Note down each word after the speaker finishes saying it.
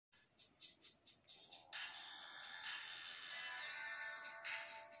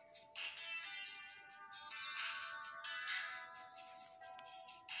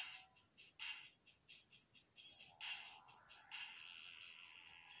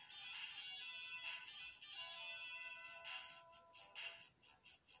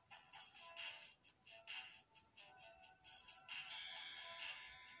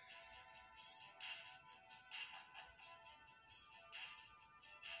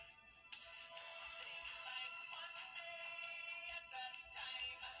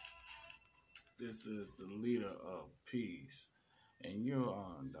This is the leader of Peace, and you're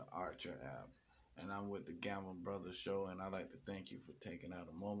on the Archer app. And I'm with the Gamble Brothers Show, and I'd like to thank you for taking out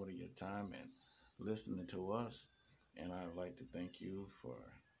a moment of your time and listening to us. And I'd like to thank you for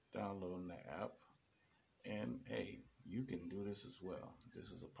downloading the app. And hey, you can do this as well.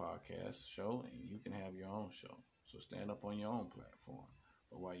 This is a podcast show, and you can have your own show. So stand up on your own platform.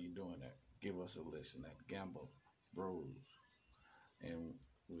 But while you're doing that, give us a listen at Gamble Bros. And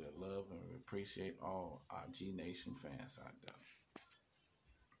we love and we appreciate all our G Nation fans out there.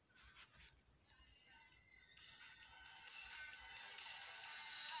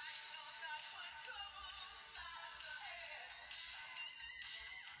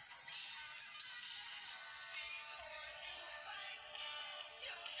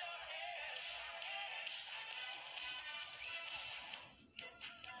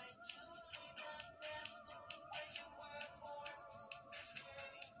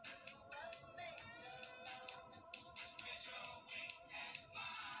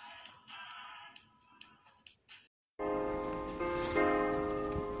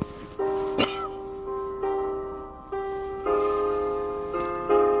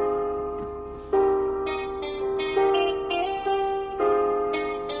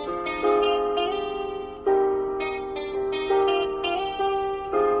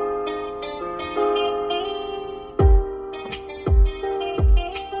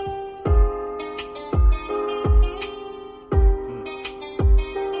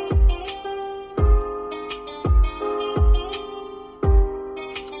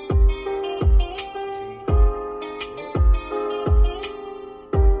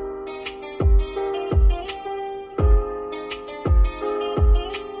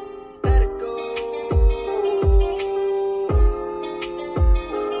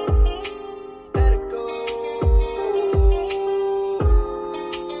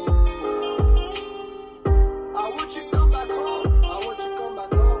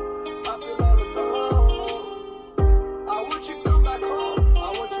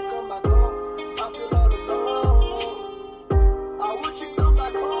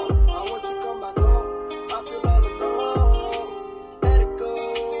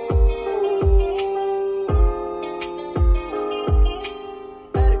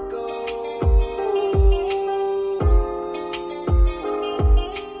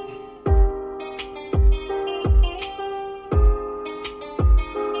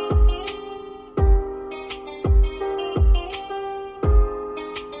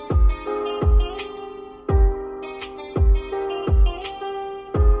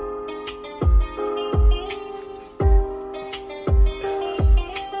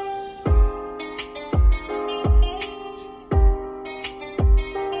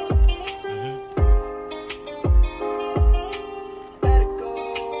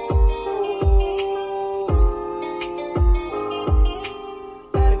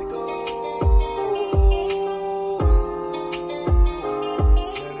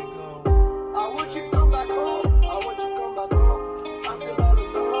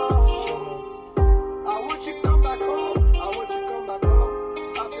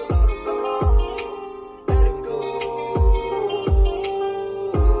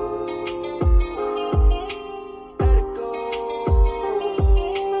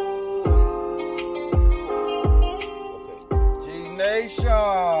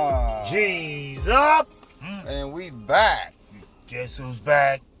 G's up, and we back. Guess who's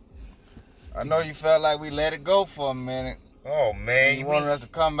back? I know you felt like we let it go for a minute. Oh man, You wanted us to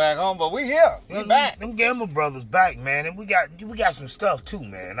come back home, but we here. We back. Them Gamble Brothers back, man, and we got some stuff too,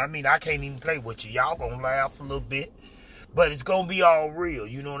 man. I mean, I can't even play with you. Y'all gonna laugh a little bit, but it's gonna be all real.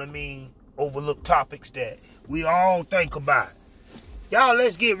 You know what I mean? Overlooked topics that we all think about. Y'all,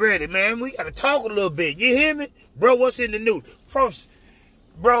 let's get ready, man. We gotta talk a little bit. You hear me, bro? What's in the news? First,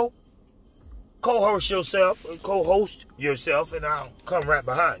 bro, co-host yourself, and I'll come right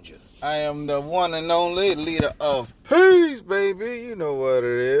behind you. I am the one and only leader of Peace, baby. You know what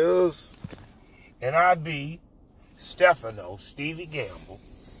it is. And I be Stefano, Stevie Gamble,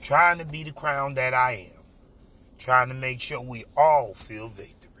 trying to be the crown that I am. Trying to make sure we all feel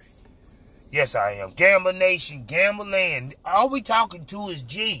victory. Yes, I am. Gamble Nation, Gamble Land. All we talking to is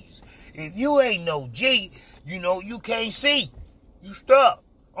G's. If you ain't no G, you know you can't see. You stuck.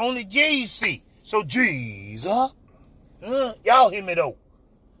 Only G's see. So G's up. Y'all hear me though.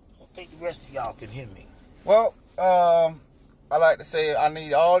 I don't think the rest of y'all can hear me. Well, I like to say I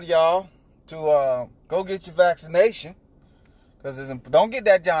need all y'all to go get your vaccination. Because don't get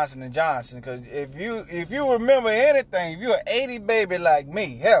that Johnson & Johnson. Because if you remember anything, if you're an 80 baby like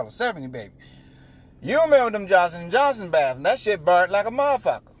me, hell, 70 baby, you remember them Johnson & Johnson baths. That shit burnt like a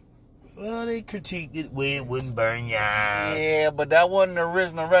motherfucker. Well, they critiqued it where it wouldn't burn your eyes. Yeah, but that wasn't the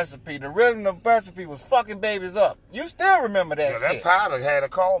original recipe. The original recipe was fucking babies up. You still remember that Yeah, shit. that powder had a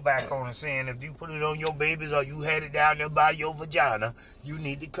callback on it saying if you put it on your babies or you had it down there by your vagina, you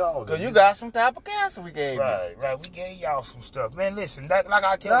need to call Because them. you got some type of cancer we gave you. Right. We gave y'all some stuff. Man, listen, like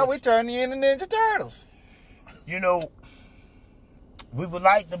I tell Now you, we turning you into Ninja Turtles. you know, we would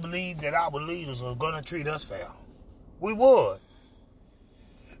like to believe that our leaders are going to treat us fair. We would.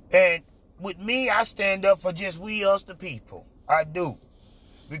 And with me, I stand up for just we, us, the people. I do.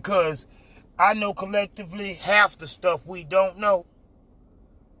 Because I know collectively half the stuff we don't know.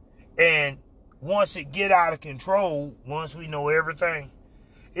 And once it get out of control, once we know everything,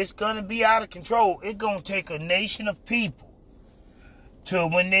 it's going to be out of control. It's going to take a nation of people to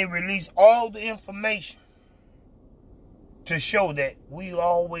when they release all the information to show that we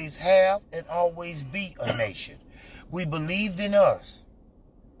always have and always be a nation. We believed in us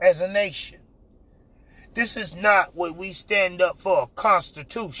as a nation. This is not what we stand up for, a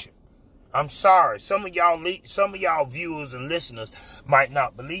constitution. I'm sorry. Some of y'all viewers and listeners might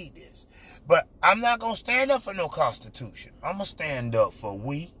not believe this. But I'm not going to stand up for no constitution. I'm going to stand up for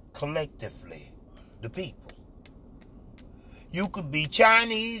we collectively, the people. You could be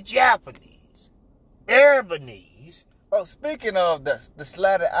Chinese, Japanese, Arabanese. Oh, speaking of the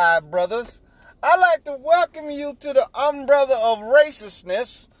slatted-eyed brothers, I'd like to welcome you to the umbrella of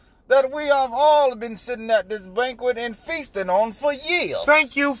racistness that we have all been sitting at this banquet and feasting on for years.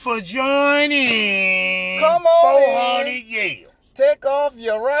 Thank you for joining. Come on 400 in. years. Take off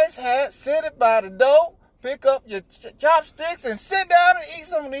your rice hat, sit it by the door, pick up your chopsticks, and sit down and eat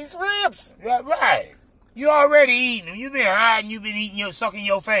some of these ribs. Right. You already eating them. You've been hiding. You've been eating sucking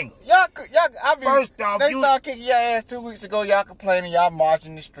your fingers. First off, they started kicking your ass 2 weeks ago. Y'all complaining, y'all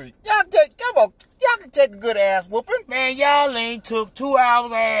marching the street. Y'all can take a good ass whooping. Man, y'all ain't took 2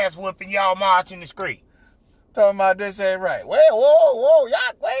 hours of ass whooping. Y'all marching the street. Talking about this ain't right. Well, whoa,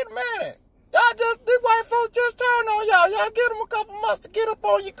 y'all, wait a minute. These white folks just turned on y'all. Y'all give them a couple months to get up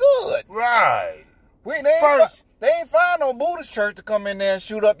on you good. Right. They ain't find no Buddhist church to come in there and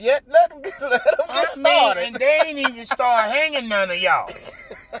shoot up yet. Let them get started. And they ain't even start hanging none of y'all.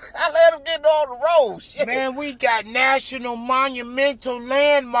 I let them get on the road. Shit. Man, we got national monumental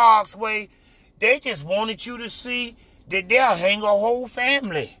landmarks where they just wanted you to see that they'll hang a whole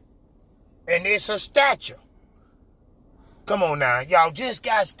family. And it's a statue. Come on now. Y'all just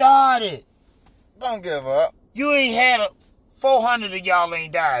got started. Don't give up. You ain't had 400 of y'all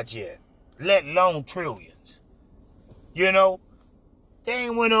ain't died yet. Let alone trillions. You know? They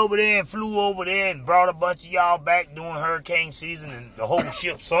ain't went over there and flew over there and brought a bunch of y'all back during hurricane season and the whole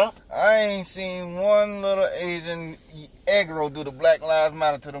ship sunk. I ain't seen one little Asian aggro do the Black Lives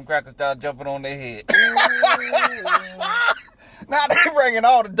Matter till them crackers start jumping on their head. Now they bringing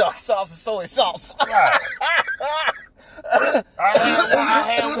all the duck sauce and soy sauce. Right. I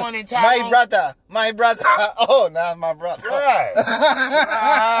had one in Taiwan. My brother. Oh, now it's my brother. Right.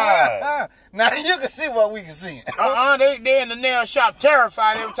 Now you can see what we can see. They in the nail shop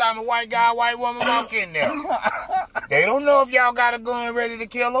terrified every time a white guy, white woman walk in there. They don't know if y'all got a gun ready to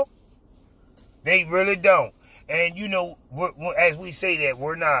kill them. They really don't. And you know, as we say that,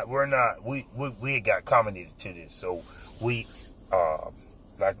 we got commented to this, so we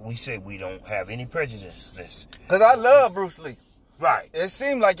like we said, we don't have any prejudice. Because I love Bruce Lee. Right. It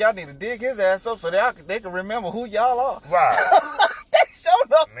seemed like y'all need to dig his ass up so they can remember who y'all are. Right. They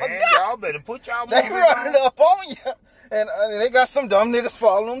showed up. Man, y'all better put y'all They movies running on. up on you. And they got some dumb niggas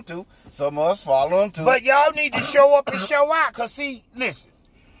following them too. Some of us follow them too. But y'all need to show up and show out. Because see, listen.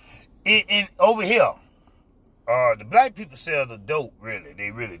 In over here, the black people sell the dope, really. They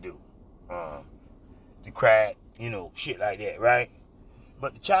really do. The crack, shit like that, right?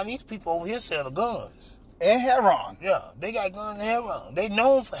 But the Chinese people over here sell the guns. And heroin. Yeah, they got guns and heroin. They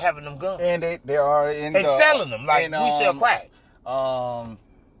known for having them guns. And they are in and selling them like we sell crack.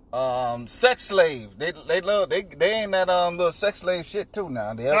 Sex slave. They ain't that little sex slave shit too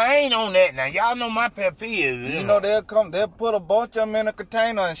now. I ain't on that now. Y'all know my pet peeve. You know they'll put a bunch of them in a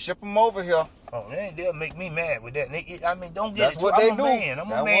container and ship them over here. Oh, they'll make me mad with that. Don't get That's it. what they I'm do. a man. I'm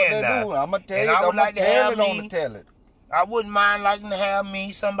That's a man what they now. do. I'm gonna tell and you. I would like to have on the tell it. I wouldn't mind liking to have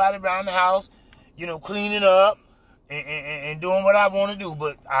me, somebody around the house, cleaning up and doing what I want to do.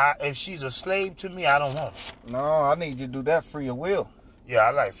 But if she's a slave to me, I don't want her. No, I need you to do that free of will. Yeah, I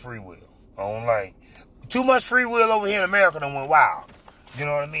like free will. I don't like too much free will over here in America done went wild. You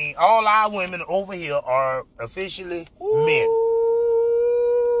know what I mean? All our women over here are officially men.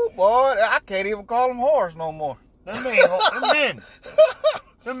 Boy, I can't even call them whores no more. Them men.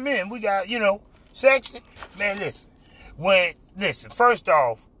 Them men. We got, sexy. Man, listen. First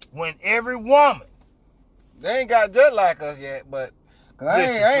off, when every woman, They ain't got just like us yet, but cause I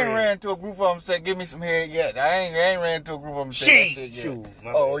Listen, ain't Fred. ran into a group of them say give me some head yet. I ain't ran into a group of them say that shit yet. shoot,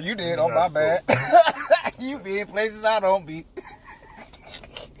 my Oh, bad. you did? You're Oh, my not bad. You be in places I don't be.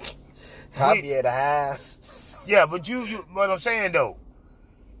 I be at the house. Yeah, but you what I'm saying though,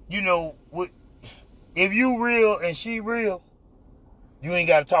 you know, if you real and she real, you ain't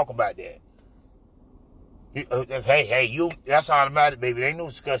got to talk about that. Hey, you, that's all about it, baby. There ain't no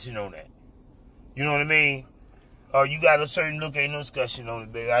discussion on that. You know what I mean? You got a certain look, ain't no discussion on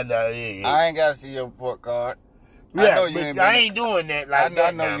it, baby. I ain't gotta see your report card. Yeah, I know you but ain't I been ain't doing that like I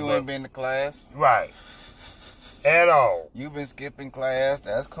that. know now, you bro. ain't been to class. Right. At all. You been skipping class.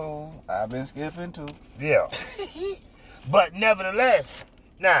 That's cool. I've been skipping too. Yeah. But nevertheless,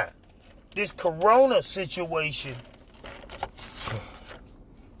 now, this corona situation,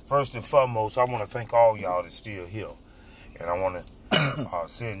 first and foremost, I want to thank all y'all that's still here. And I want to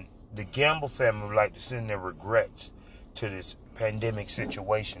send the Gamble family would like to send their regrets to this pandemic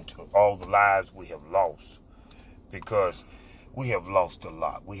situation, to all the lives we have lost. Because we have lost a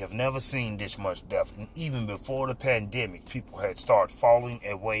lot. We have never seen this much death. And even before the pandemic, people had started falling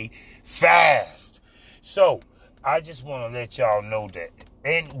away fast. So, I just want to let y'all know that.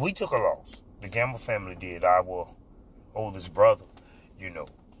 And we took a loss. The Gamble family did. Our oldest brother,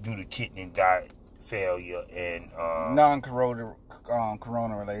 due to kidney failure and Non-corona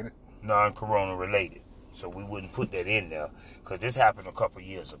related. non-corona related. So we wouldn't put that in there because this happened a couple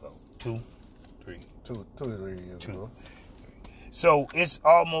years ago. 2, 3. 2 or 3 years ago. So it's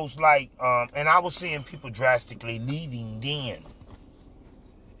almost like, and I was seeing people drastically leaving then.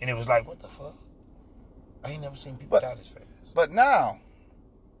 And it was like, what the fuck? I ain't never seen people die this fast. But now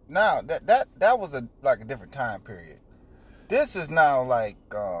that was a different time period. This is now like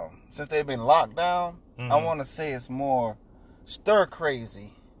since they've been locked down, I want to say it's more stir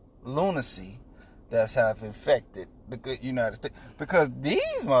crazy lunacy that's have infected the good United States, because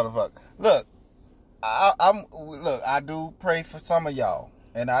these motherfuckers. Look, I do pray for some of y'all,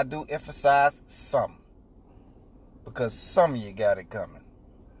 and I do emphasize some, because some of you got it coming.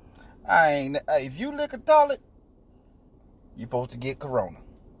 If you lick a toilet, you're supposed to get corona.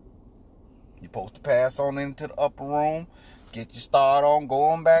 You're supposed to pass on into the upper room, get your start on, go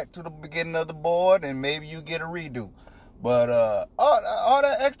on back to the beginning of the board, and maybe you get a redo. But all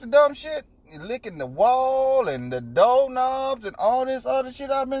that extra dumb shit, licking the wall and the doorknobs and all this other shit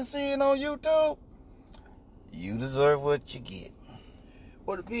I've been seeing on YouTube, you deserve what you get.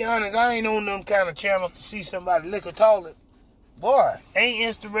 Well, to be honest, I ain't on them kind of channels to see somebody lick a toilet. Boy, Ain't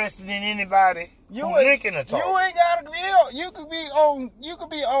interested in anybody who licking a toilet. You ain't gotta be on. You could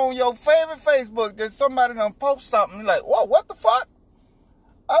be on your favorite Facebook. There's somebody done post something. You're like, whoa, what the fuck?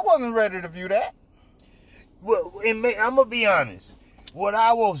 I wasn't ready to view that. Well, I'm gonna be honest. What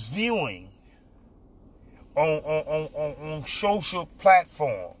I was viewing on social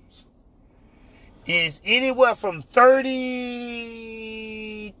platforms is anywhere from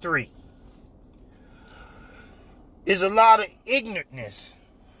 33. Is a lot of ignorantness.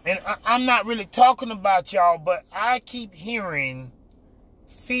 And I'm not really talking about y'all, but I keep hearing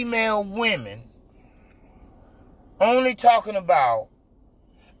female women only talking about,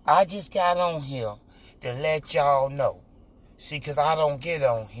 I just got on here to let y'all know. See, because I don't get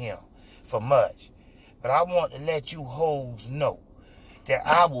on here for much. But I want to let you hoes know that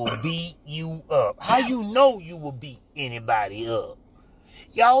I will beat you up. How you know you will beat anybody up?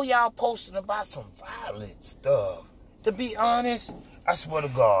 Y'all posting about some violent stuff. To be honest, I swear to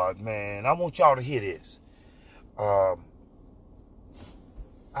God, man, I want y'all to hear this.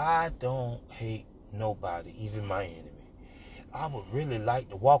 I don't hate nobody, even my enemy. I would really like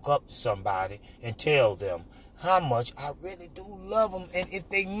to walk up to somebody and tell them how much I really do love them. And if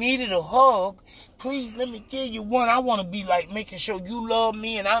they needed a hug, please let me give you one. I want to be like making sure you love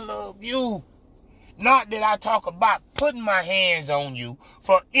me and I love you. Not that I talk about putting my hands on you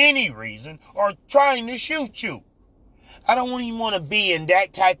for any reason or trying to shoot you. I don't even want to be in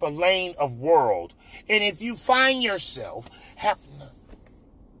that type of lane of world. And if you find yourself having to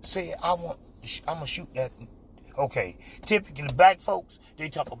say, I'm going to shoot that. Okay, typically black folks, they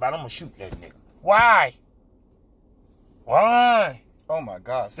talk about, I'm going to shoot that nigga. Why? Why? Oh my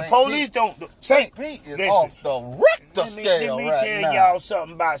God. The police don't. St. Pete is off the Richter scale right now. Let me tell y'all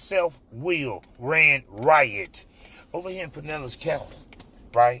something about self-will ran riot. Over here in Pinellas County,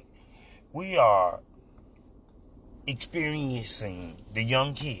 right? We are experiencing the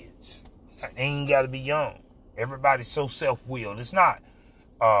young kids. They ain't got to be young. Everybody's so self-willed. It's not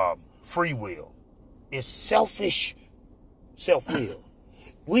free will. It's selfish self-will.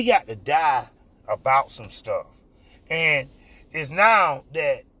 We got to die about some stuff. And it's now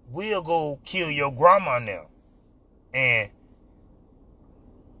that we'll go kill your grandma now. And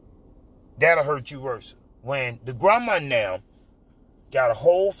that'll hurt you worse. When the grandma now got a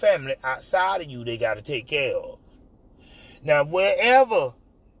whole family outside of you they got to take care of. Now, wherever,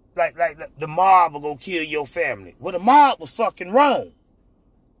 like the mob will go kill your family. Well, the mob was fucking wrong.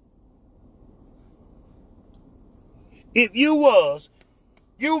 If you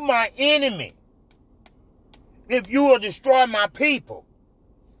my enemy. If you will destroy my people.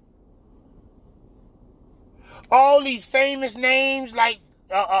 All these famous names like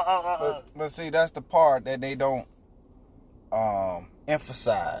but see, that's the part that they don't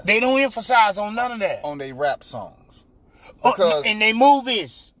emphasize. They don't emphasize on none of that. On their rap songs. Because in their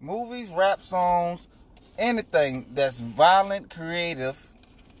movies. Movies, rap songs, anything that's violent, creative,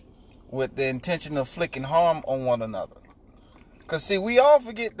 with the intention of inflicting harm on one another. Because see, we all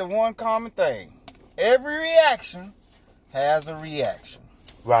forget the one common thing. Every reaction has a reaction.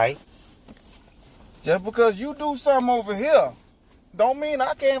 Right. Just because you do something over here, don't mean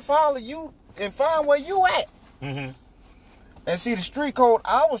I can't follow you and find where you at. Mm-hmm. And see, the street code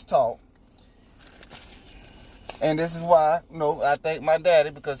I was taught, and this is why, I thank my daddy,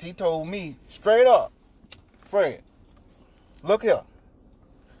 because he told me straight up, Fred, look here.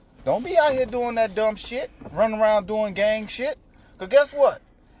 Don't be out here doing that dumb shit, running around doing gang shit. Because guess what?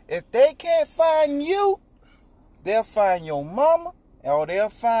 If they can't find you, they'll find your mama or they'll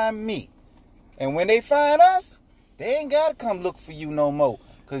find me. And when they find us, they ain't got to come look for you no more.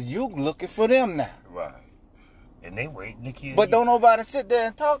 Because you looking for them now. Right. And they waiting to kill But you. don't nobody sit there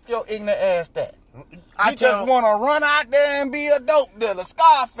and talk your ignorant ass that. You just want to run out there and be a dope dealer.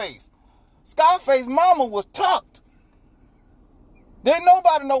 Scarface. Scarface mama was tucked. Didn't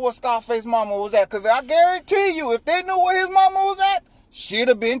nobody know where Scarface mama was at. Because I guarantee you, if they knew where his mama was at, she'd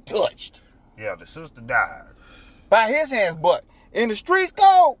have been touched. Yeah, the sister died. By his hands. But in the streets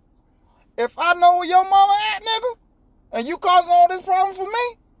code, if I know where your mama at, nigga, and you causing all this problem for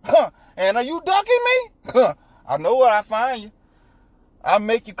me, and are you ducking me, I know where I find you. I'll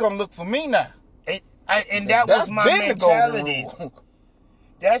make you come look for me now. And that was my mentality.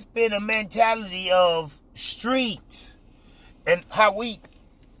 That's been a mentality of streets. And how we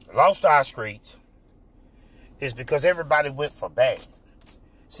lost our streets is because everybody went for bad.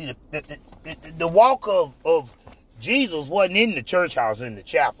 See, the walk of Jesus wasn't in the church house, in the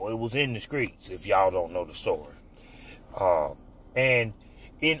chapel. It was in the streets, if y'all don't know the story. And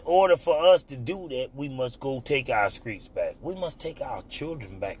in order for us to do that, we must go take our streets back. We must take our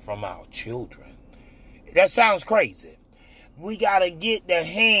children back from our children. That sounds crazy. We got to get the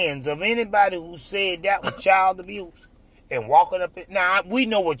hands of anybody who said that was child abuse and walking up it. Now, we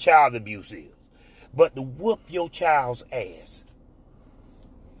know what child abuse is. But to whoop your child's ass.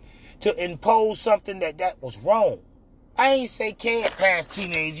 To impose something that was wrong. I ain't say kid past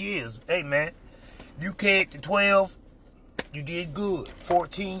teenage years. Hey, man, you kid to 12, you did good.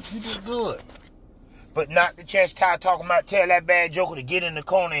 14, you did good. But not the chest tie talking about tell that bad joker to get in the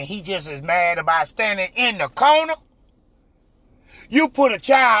corner and he just as mad about standing in the corner. You put a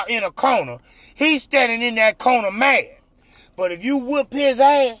child in a corner, he's standing in that corner mad. But if you whip his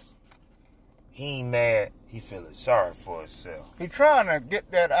ass, he ain't mad. He feeling sorry for himself. He trying to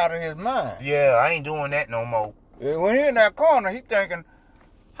get that out of his mind. Yeah, I ain't doing that no more. When he in that corner, he thinking,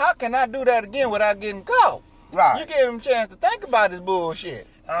 how can I do that again without getting caught? Right. You give him a chance to think about this bullshit.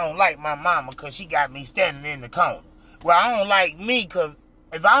 I don't like my mama because she got me standing in the corner. Well, I don't like me because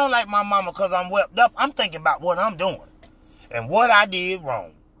if I don't like my mama because I'm whipped up, I'm thinking about what I'm doing and what I did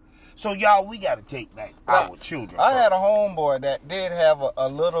wrong. So, y'all, we got to take back our children. I had a homeboy that did have a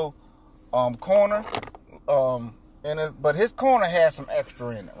little corner, but his corner had some extra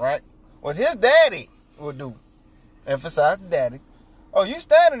in it, right? What his daddy would do, emphasize daddy, oh, you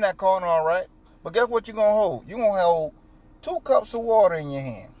stand in that corner, all right, but guess what you're going to hold? You're going to hold 2 cups of water in your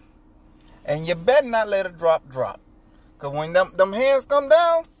hand. And you better not let it drop. Because when them hands come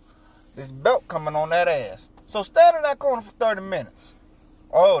down, this belt coming on that ass. So stand in that corner for 30 minutes.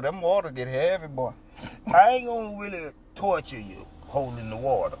 Oh, them water get heavy, boy. I ain't going to really torture you holding the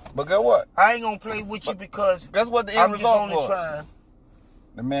water. But guess what? I ain't going to play with you because guess what the end result was?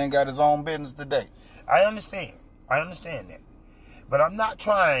 The man got his own business today. I understand that. But I'm not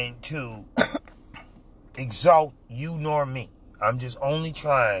trying to exalt you nor me. I'm just only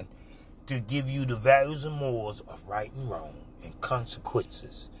trying to give you the values and morals of right and wrong and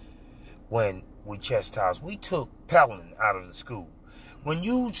consequences. When we chastise, we took Pelin out of the school. When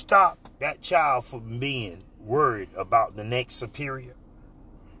you stop that child from being worried about the next superior,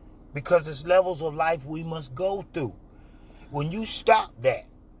 because it's levels of life we must go through. When you stop that,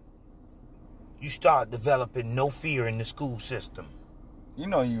 you start developing no fear in the school system. You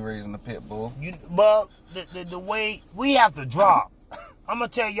know you raising a pit bull. But the way we have to drop, I'm going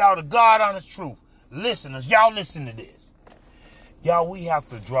to tell y'all the God honest truth. Listeners, y'all listen to this. Y'all, we have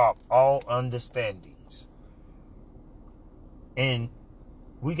to drop all understandings. And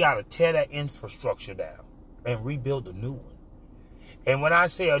we got to tear that infrastructure down and rebuild a new one. And when I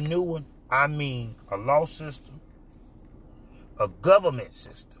say a new one, I mean a law system, a government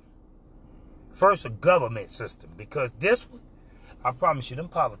system. First, a government system. Because this one, I promise you, them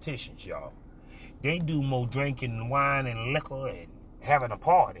politicians, y'all, they do more drinking and wine and liquor and having a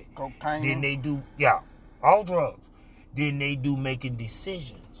party. Cocaine. Then they do, all drugs. Then they do making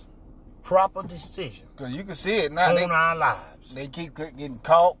decisions. Proper decisions. Because you can see it now. On our lives. They keep getting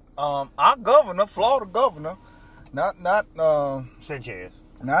caught. Our governor, Florida governor, not Sanchez.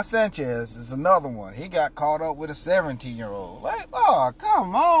 Not Sanchez, is another one. He got caught up with a 17-year-old. Like, oh,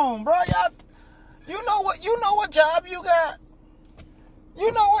 come on, bro. Y'all, you know what job you got?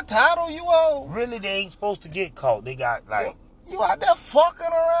 You know what title you hold? Really, they ain't supposed to get caught. They got, like... You out there fucking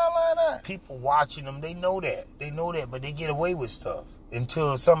around like that? People watching them, they know that. But they get away with stuff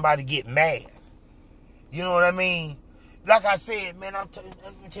until somebody get mad. You know what I mean? Like I said, man, let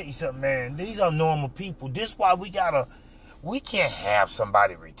me tell you something, man. These are normal people. This why we can't have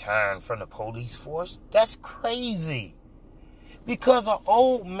somebody return from the police force. That's crazy. Because an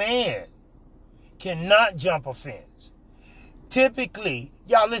old man cannot jump a fence. Typically,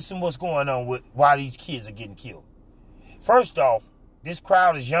 y'all listen what's going on with why these kids are getting killed. First off, this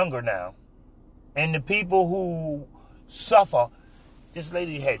crowd is younger now. And the people who suffer, this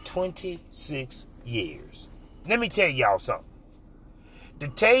lady had 26 years. Let me tell y'all something. The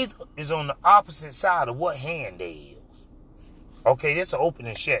taser is on the opposite side of what hand they use. Okay, this is an open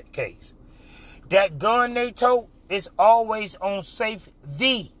and shut case. That gun they tote is always on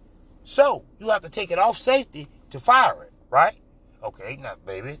safety. So, you have to take it off safety to fire it, right? Okay, now,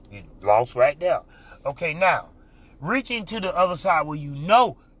 baby, you lost right there. Okay, now, reaching to the other side where you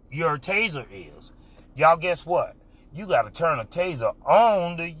know your taser is. Y'all, guess what? You got to turn a taser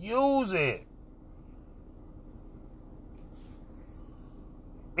on to use it.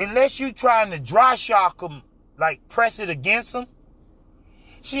 Unless you trying to dry shock them, like press it against them,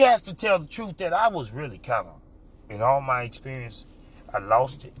 she has to tell the truth that I was really kind of, in all my experience, I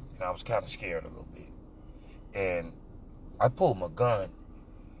lost it, and I was kind of scared a little bit. And I pulled my gun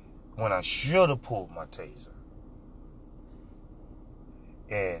when I should have pulled my taser.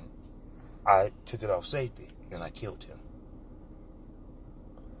 And I took it off safety, and I killed him.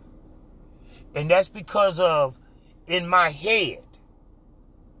 And that's because of, in my head,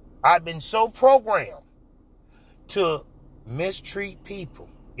 I've been so programmed to mistreat people.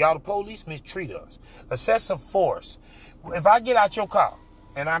 Y'all, the police mistreat us. Excessive force. If I get out your car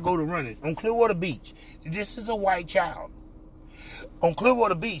and I go to run it on Clearwater Beach, this is a white child. On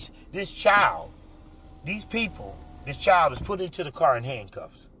Clearwater Beach, this child is put into the car in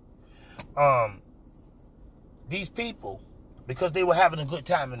handcuffs. These people, because they were having a good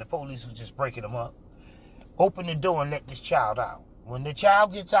time and the police was just breaking them up, opened the door and let this child out. When the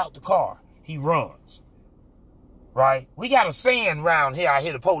child gets out the car, he runs. Right? We got a saying around here, I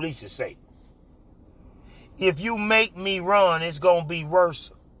hear the police say, if you make me run, it's going to be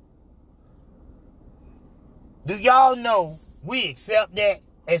worse. Do y'all know we accept that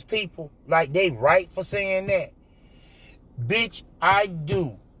as people? Like they right for saying that? Bitch, I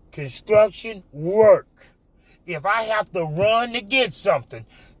do construction work. If I have to run to get something,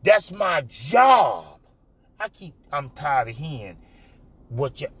 that's my job. I'm tired of hearing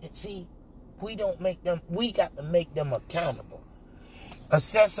see, we got to make them accountable.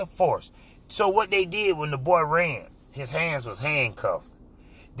 Excessive force. So what they did when the boy ran, his hands was handcuffed.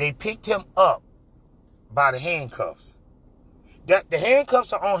 They picked him up by the handcuffs. The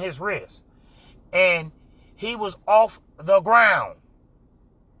handcuffs are on his wrist. And he was off the ground.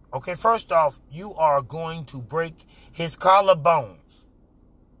 Okay, first off, you are going to break his collarbones.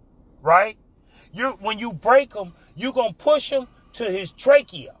 Right? When you break him, you're going to push him to his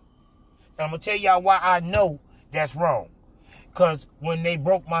trachea. And I'm going to tell y'all why I know that's wrong. Because when they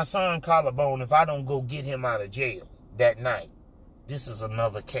broke my son's collarbone, if I don't go get him out of jail that night, this is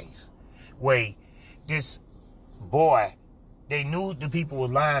another case where this boy, they knew the people were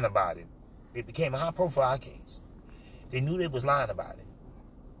lying about him. It became a high-profile case. They knew they was lying about him.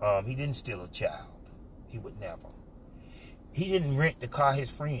 He didn't steal a child. He would never. He didn't rent the car his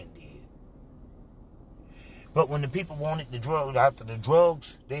friend did. But when the people wanted the drugs, after the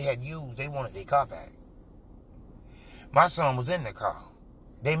drugs they had used, they wanted their car back. My son was in the car.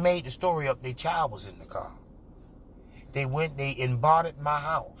 They made the story up, their child was in the car. They invaded my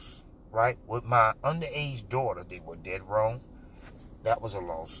house, right, with my underage daughter. They were dead wrong. That was a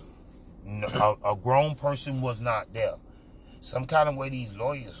lawsuit. No, a grown person was not there. Some kind of way these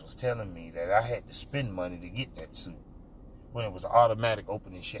lawyers was telling me that I had to spend money to get that suit when it was an automatic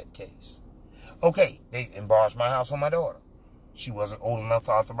open and shut case. Okay, they embarged my house on my daughter. She wasn't old enough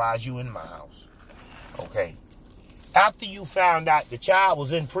to authorize you in my house. Okay. After you found out the child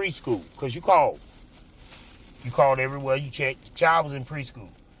was in preschool, because you called everywhere you checked, the child was in preschool.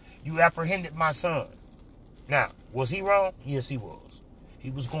 You apprehended my son. Now, was he wrong? Yes, he was. He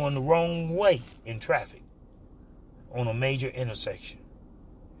was going the wrong way in traffic on a major intersection.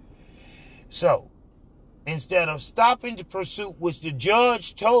 So, instead of stopping the pursuit, which the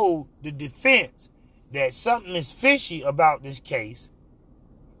judge told the defense that something is fishy about this case,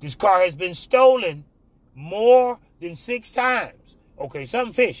 this car has been stolen more than 6 times. Okay,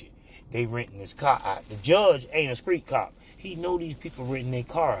 something fishy. They renting this car out. The judge ain't a street cop. He know these people renting their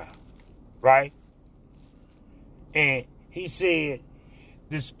car out, right? And he said,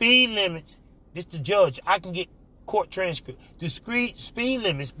 the speed limits, this the judge, I can get court transcript. The speed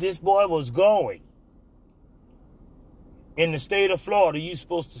limits this boy was going in the state of Florida, you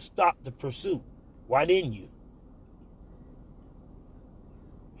supposed to stop the pursuit. Why didn't you?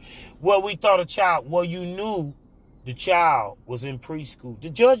 Well, we thought you knew the child was in preschool. The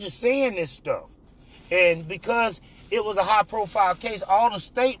judge is saying this stuff. And because it was a high profile case, all the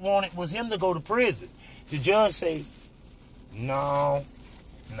state wanted was him to go to prison. The judge said, no,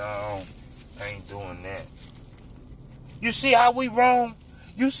 I ain't doing that. You see how we wrong?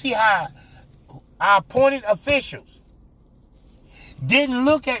 You see how our appointed officials didn't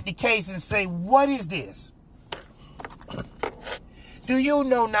look at the case and say, what is this? Do you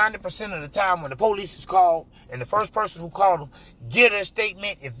know 90% of the time when the police is called and the first person who called them get a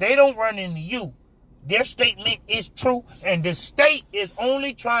statement, if they don't run into you, their statement is true and the state is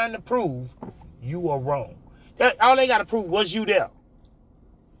only trying to prove you are wrong. All they got to prove was you there.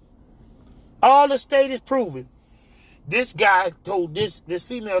 All the state is proving, this guy told this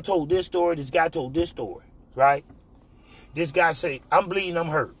female told this story, this guy told this story, right? This guy say, I'm bleeding, I'm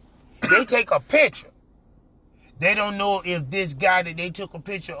hurt. They take a picture. They don't know if this guy that they took a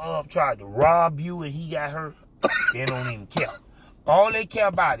picture of tried to rob you and he got hurt. They don't even care. All they care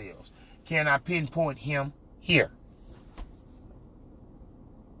about is, can I pinpoint him here?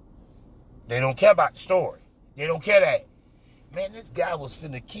 They don't care about the story. They don't care that, man, this guy was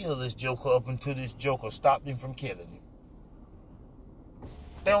finna kill this joker up until this joker stopped him from killing him.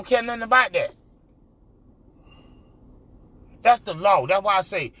 They don't care nothing about that. That's the law. That's why I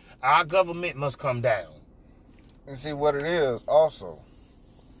say our government must come down. And see what it is also.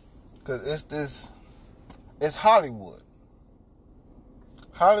 Because it's Hollywood.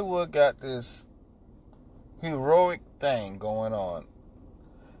 Hollywood got this heroic thing going on.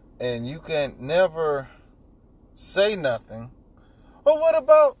 And you can never say nothing. But what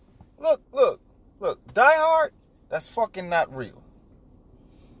about, look, Die Hard, that's fucking not real.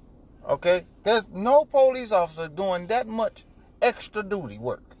 Okay? There's no police officer doing that much extra duty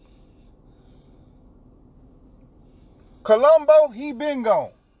work. Columbo, he been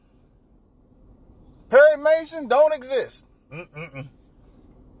gone. Perry Mason don't exist.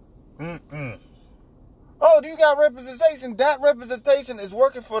 Oh, do you got representation? That representation is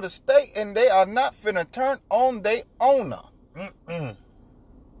working for the state and they are not finna turn on their owner.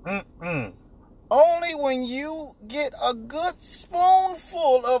 Only when you get a good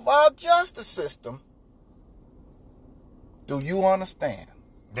spoonful of our justice system do you understand.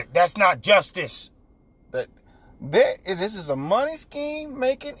 That's not justice. This is a money scheme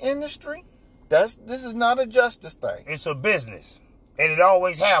making industry. This is not a justice thing. It's a business. And it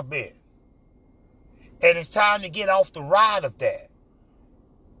always have been. And it's time to get off the ride of that.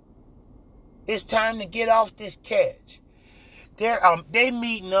 It's time to get off this catch. They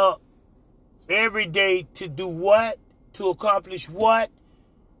meeting up every day to do what? To accomplish what?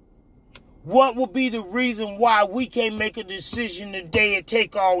 What will be the reason why we can't make a decision today and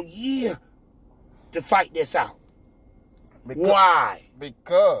take all year to fight this out? Why?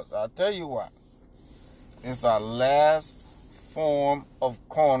 Because, I'll tell you why. It's our last form of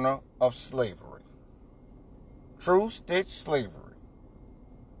corner of slavery. True stitch slavery.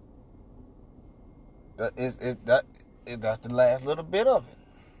 That's the last little bit of it.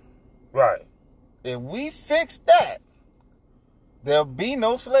 Right. If we fix that, there'll be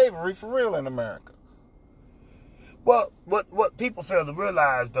no slavery for real in America. Well, what people fail to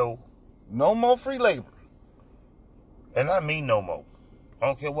realize, though, no more free labor. And I mean no more. I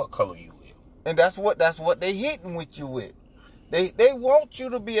don't care what color you is. And that's what they hitting with you with. They want you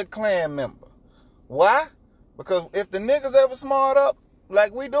to be a Klan member. Why? Because if the niggas ever smart up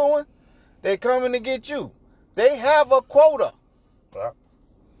like we doing, they coming to get you. They have a quota. Well,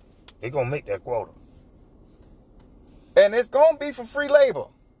 they're going to make that quota. And it's going to be for free labor.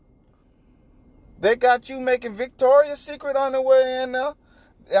 They got you making Victoria's Secret underwear in there.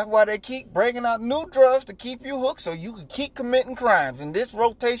 That's why they keep bringing out new drugs to keep you hooked so you can keep committing crimes. And this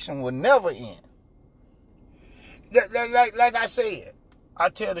rotation will never end. Like I said, I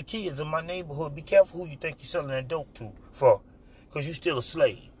tell the kids in my neighborhood, be careful who you think you're selling that dope to for, because you're still a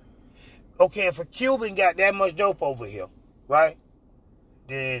slave. Okay, if a Cuban got that much dope over here, right,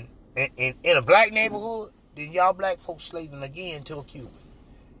 then in a black neighborhood, then y'all black folks slaving again to a Cuban.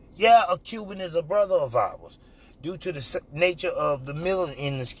 Yeah, a Cuban is a brother of ours due to the nature of the melanin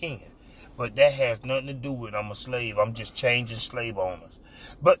in the skin. But that has nothing to do with I'm a slave. I'm just changing slave owners.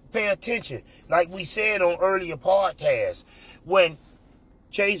 But pay attention. Like we said on earlier podcasts, when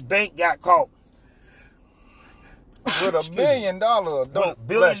Chase Bank got caught with $1 billion of dope. $1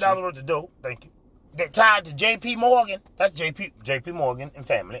 billion worth of dope, thank you. That tied to J.P. Morgan. That's J.P. Morgan and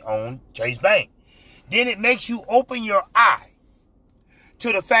family owned Chase Bank. Then it makes you open your eye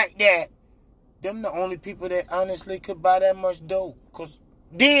to the fact that them the only people that honestly could buy that much dope. Because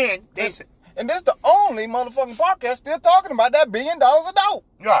then they said... And this the only motherfucking podcast still talking about that $1 billion of dope.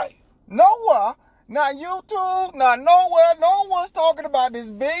 Right. Nowhere, not YouTube, not nowhere, no one's talking about this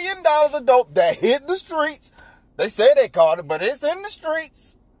 $1 billion of dope that hit the streets. They say they caught it, but it's in the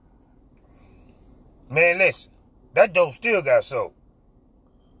streets. Man, listen. That dope still got sold.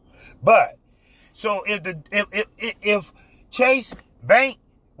 But, so if Chase Bank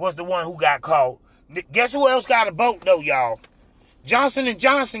was the one who got caught, guess who else got a boat though, y'all? Johnson &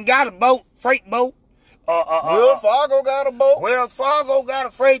 Johnson got a boat, freight boat. Wells Fargo got a boat. Wells Fargo got a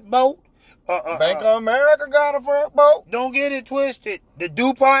freight boat. Bank of America got a freight boat. Don't get it twisted. The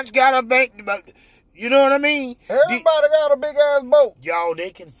DuPont's got a bank. You know what I mean? Everybody got a big ass boat. Y'all, they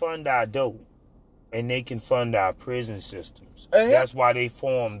can fund our dope. And they can fund our prison systems. And that's why they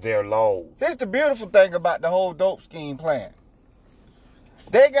formed their laws. Here's the beautiful thing about the whole dope scheme plan.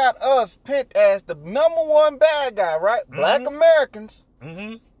 They got us picked as the number one bad guy, right? Mm-hmm. Black Americans.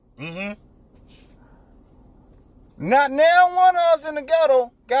 Mm-hmm. Mm-hmm. Not now one of us in the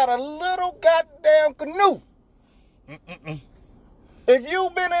ghetto got a little goddamn canoe. Mm-mm-mm. If you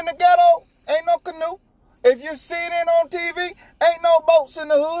been in the ghetto, ain't no canoe. If you seen it on TV, ain't no boats in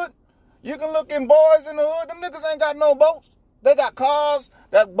the hood. You can look in boys in the hood. Them niggas ain't got no boats. They got cars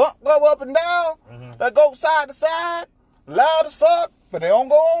that go up and down, that go side to side, loud as fuck, but they don't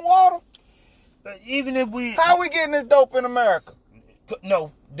go on water. But even if we... How we getting this dope in America?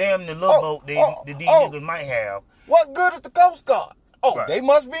 No, damn the little boat these niggas might have. What good is the Coast Guard? Oh, right. They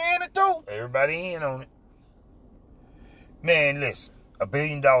must be in it too. Everybody in on it. Man, listen. $1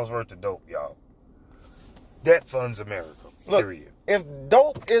 billion worth of dope, y'all. That funds America. Look, period. If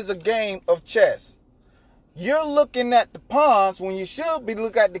dope is a game of chess, you're looking at the pawns when you should be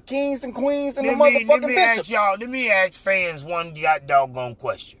looking at the kings and queens and the motherfucking bishops. Let me ask fans one doggone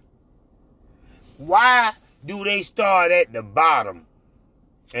question. Why do they start at the bottom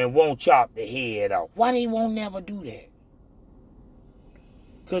and won't chop the head off? Why they won't never do that?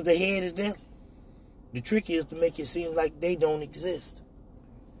 Because the head is them. The trick is to make it seem like they don't exist.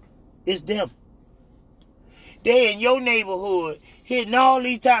 It's them. They in your neighborhood hitting all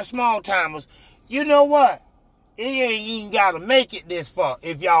these small timers. You know what? It ain't even got to make it this far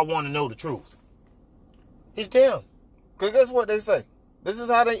if y'all want to know the truth. It's them. Because guess what they say? This is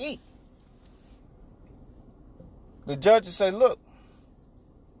how they eat. The judges say, look,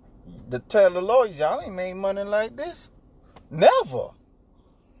 tell the lawyers, y'all ain't made money like this. Never.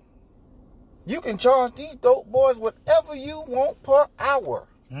 You can charge these dope boys whatever you want per hour.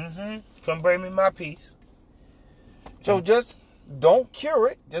 Mm-hmm. Come bring me my piece. So just don't cure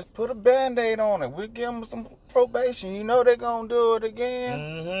it. Just put a Band-Aid on it. We'll give them some probation. You know they're going to do it again.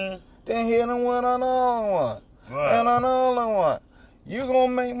 Mm-hmm. Then hit them with another one. Right. And another one. You going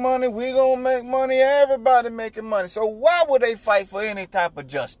to make money. We going to make money. Everybody making money. So why would they fight for any type of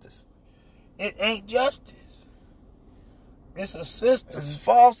justice? It ain't justice. It's a system. It's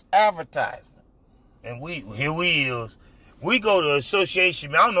false advertisement. And we go to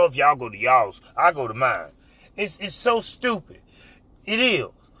association. I don't know if y'all go to y'all's. I go to mine. It's so stupid. It is.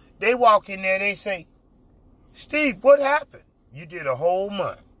 They walk in there, they say, Steve, what happened? You did a whole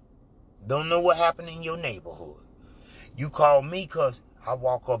month. Don't know what happened in your neighborhood. You call me because I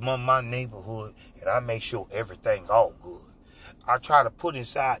walk up on my neighborhood and I make sure everything all good. I try to put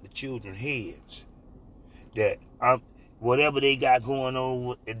inside the children's heads that whatever they got going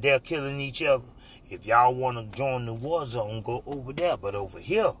on, they're killing each other. If y'all want to join the war zone, go over there. But over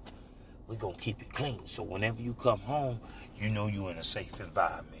here, we're going to keep it clean. So whenever you come home, you know you're in a safe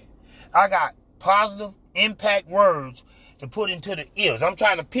environment. I got positive impact words to put into the ears. I'm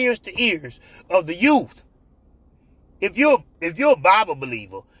trying to pierce the ears of the youth. If you're a Bible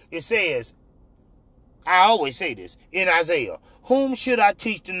believer, it says, I always say this in Isaiah, whom should I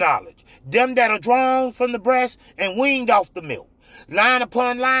teach the knowledge? Them that are drawn from the breast and weaned off the milk. Line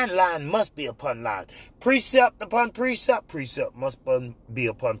upon line, line must be upon line. Precept upon precept, precept must be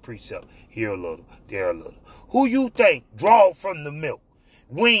upon precept. Here a little, there a little. Who you think draw from the milk,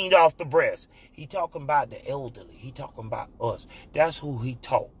 weaned off the breast? He talking about the elderly. He talking about us. That's who he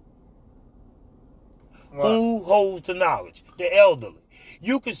taught. Right. Who holds the knowledge? The elderly.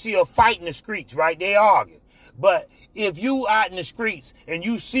 You can see a fight in the streets, right? They arguing. But if you out in the streets and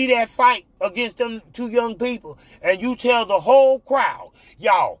you see that fight against them two young people and you tell the whole crowd,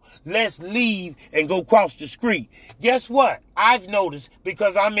 y'all, let's leave and go cross the street. Guess what? I've noticed,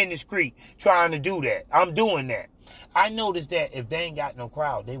 because I'm in the street trying to do that. I'm doing that. I noticed that if they ain't got no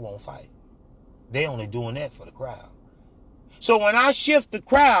crowd, they won't fight. They only doing that for the crowd. So when I shift the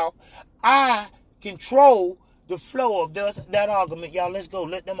crowd, I control the flow of that argument. Y'all, let's go.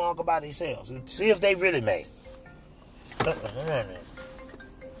 Let them argue by themselves and see if they really made.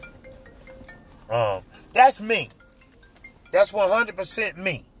 That's me. That's 100%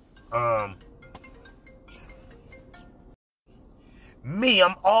 me. Me,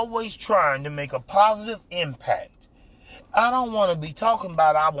 I'm always trying to make a positive impact. I don't want to be talking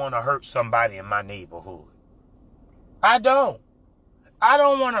about I want to hurt somebody in my neighborhood. I don't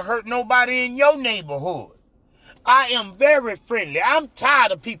want to hurt nobody in your neighborhood. I am very friendly. I'm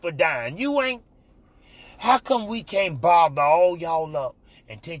tired of people dying. You ain't. How come we can't bother all y'all up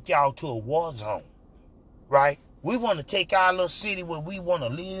and take y'all to a war zone? Right? We want to take our little city where we want to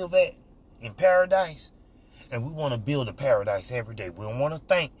live at in paradise. And we want to build a paradise every day. We don't want to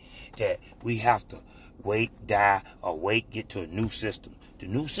think that we have to wait, die, or get to a new system. The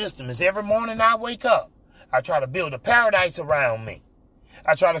new system is every morning I wake up, I try to build a paradise around me.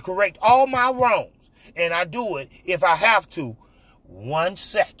 I try to correct all my wrongs. And I do it, if I have to, 1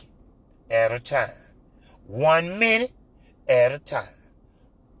 second at a time. 1 minute at a time.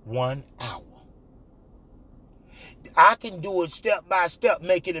 1 hour. I can do it step by step,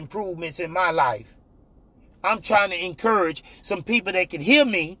 making improvements in my life. I'm trying to encourage some people that can hear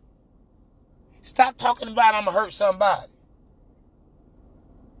me. Stop talking about I'm going to hurt somebody.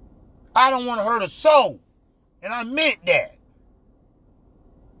 I don't want to hurt a soul. And I meant that.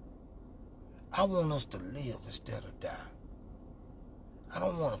 I want us to live instead of die. I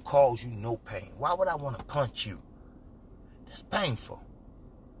don't want to cause you no pain. Why would I want to punch you? That's painful.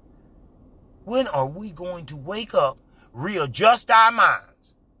 When are we going to wake up, readjust our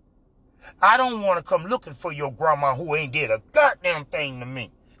minds? I don't want to come looking for your grandma who ain't did a goddamn thing to me,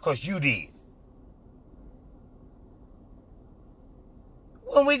 because you did.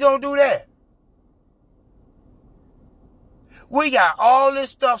 When we going to do that? We got all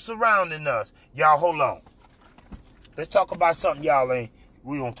this stuff surrounding us. Y'all, hold on. Let's talk about something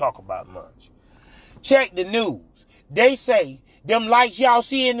we don't talk about much. Check the news. They say them lights y'all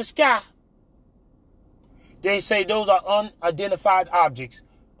see in the sky, they say those are unidentified objects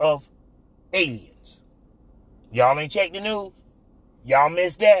of aliens. Y'all ain't checked the news? Y'all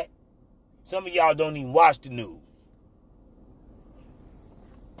missed that? Some of y'all don't even watch the news.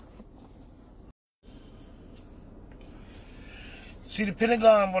 See, the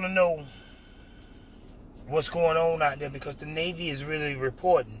Pentagon want to know what's going on out there because the Navy is really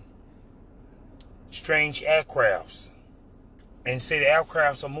reporting strange aircrafts and say the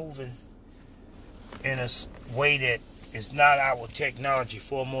aircrafts are moving in a way that is not our technology,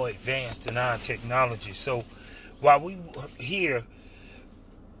 far more advanced than our technology. So while we here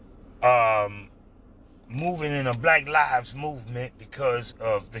moving in a Black Lives Movement because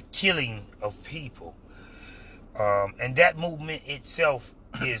of the killing of people, and that movement itself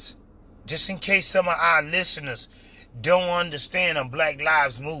is, just in case some of our listeners don't understand a Black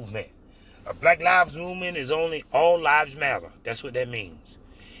Lives Movement. A Black Lives Movement is only all lives matter. That's what that means.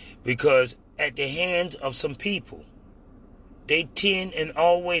 Because at the hands of some people, they tend and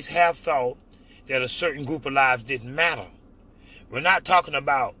always have thought that a certain group of lives didn't matter. We're not talking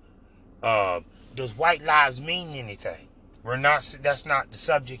about does white lives mean anything. That's not the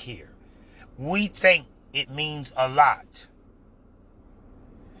subject here. We think it means a lot.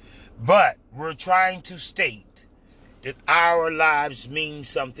 But we're trying to state that our lives mean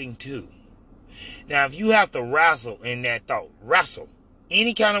something too. Now, if you have to wrestle in that thought,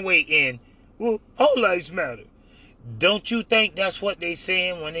 any kind of way in, well, all lives matter. Don't you think that's what they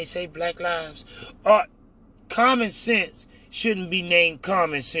saying when they say Black lives? Common sense shouldn't be named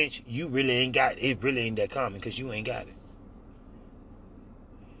common sense. You really ain't got it. It really ain't that common because you ain't got it.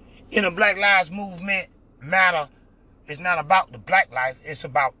 In a Black Lives Movement matter, It's not about the black life. It's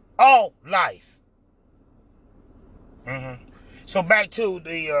about all life. So back to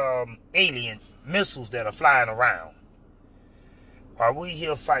the alien missiles that are flying around. While we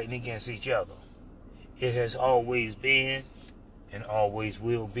here fighting against each other, it has always been and always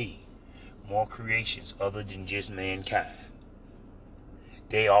will be more creations other than just mankind.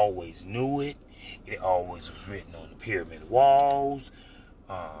 They always knew it. It always was written on the pyramid walls.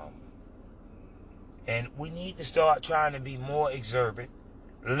 And we need to start trying to be more exuberant,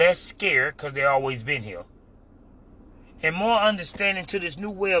 less scared, because they always been here, and more understanding to this new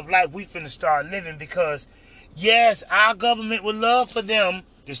way of life we finna start living, because, yes, our government would love for them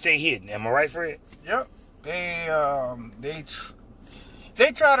to stay hidden. Am I right, Fred? Yep. They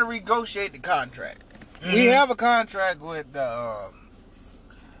try to renegotiate the contract. We have a contract with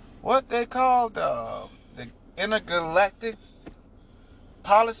what they call the intergalactic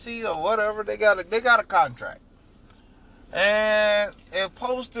policy or whatever. They got a contract, and it's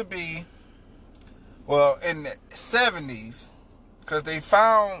supposed to be, well, in the 70s, because they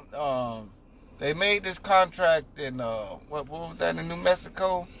found they made this contract in what was that, in New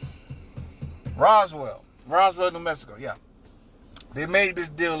Mexico? Roswell, New Mexico. Yeah, they made this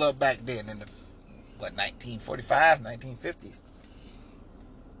deal up back then in the 1945, 1950s.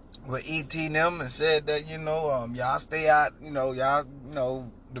 With ET and them, and said that, y'all stay out,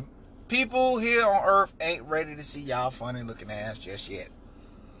 the people here on Earth ain't ready to see y'all funny looking ass just yet.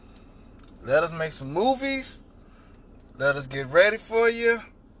 Let us make some movies. Let us get ready for you,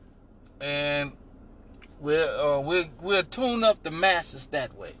 and we'll tune up the masses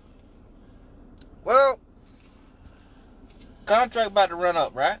that way. Well, contract about to run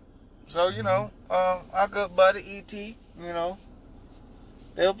up, right? So our good buddy ET,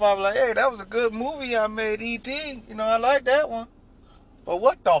 they'll probably like, hey, that was a good movie I made, E.T. I like that one. But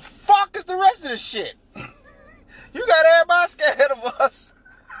what the fuck is the rest of the shit? You got everybody scared of us.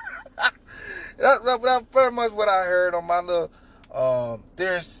 That's very much what I heard on my little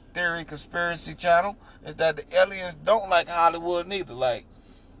theory conspiracy channel, is that the aliens don't like Hollywood neither. Like,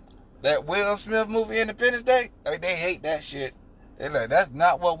 that Will Smith movie, Independence Day, they hate that shit. They like, that's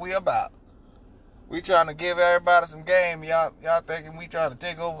not what we about. We trying to give everybody some game. Y'all thinking we trying to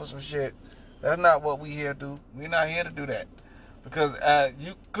take over some shit. That's not what we here to do. We not here to do that. Because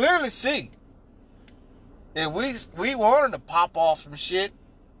you clearly see, if we wanted to pop off some shit,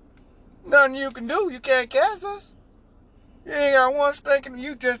 nothing you can do. You can't catch us. You ain't got one stinking.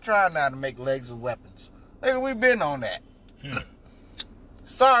 You just trying now to make legs of weapons. Nigga, we been on that.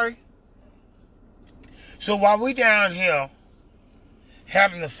 Sorry. So while we down here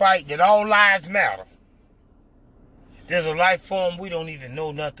having to fight that all lives matter, there's a life form we don't even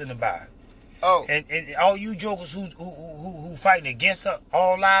know nothing about. Oh, and all you jokers who fighting against the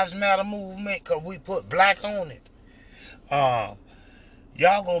all lives matter movement, cause we put black on it, y'all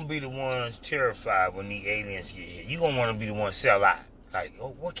gonna be the ones terrified when the aliens get here. You gonna want to be the one sell out. Like,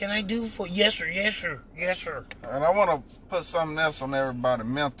 oh, what can I do for? Yes sir, yes sir, yes sir. And I want to put something else on everybody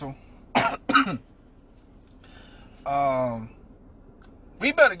mental.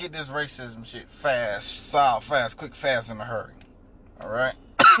 We better get this racism shit solved fast, quick, fast, in a hurry. All right?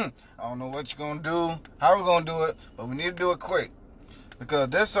 I don't know what you're going to do, how we're going to do it, but we need to do it quick. Because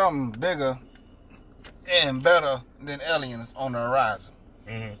there's something bigger and better than aliens on the horizon.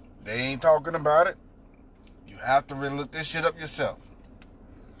 Mm-hmm. They ain't talking about it. You have to really look this shit up yourself.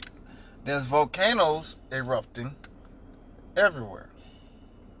 There's volcanoes erupting everywhere.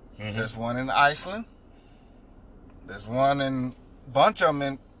 Mm-hmm. There's one in Iceland. There's one in bunch of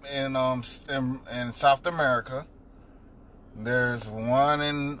them in South America. There's one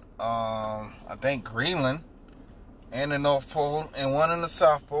in I think Greenland and the North Pole, and one in the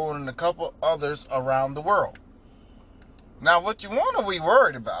South Pole, and a couple others around the world. Now, what you want to be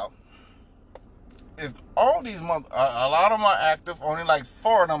worried about is all these a lot of them are active. Only like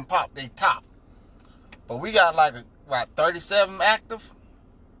 4 of them pop they top, but we got like 37 active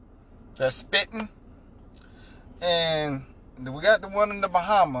that's spitting. And we got the one in the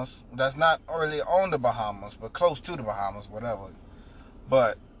Bahamas that's not really on the Bahamas, but close to the Bahamas, whatever.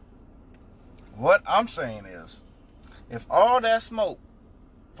 But what I'm saying is, if all that smoke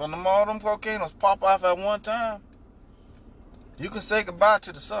from all them volcanoes pop off at one time, you can say goodbye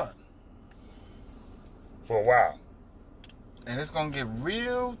to the sun. For a while. And it's going to get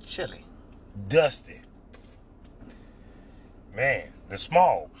real chilly. Dusty. Man, the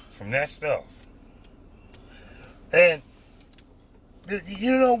smog from that stuff. And,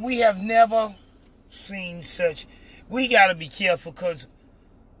 we have never seen such. We got to be careful, because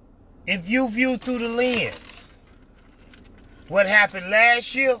if you view through the lens what happened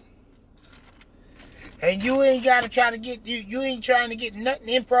last year, And you ain't got to try to get, you ain't trying to get nothing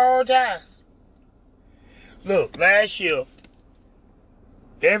in prioritized. Look, last year,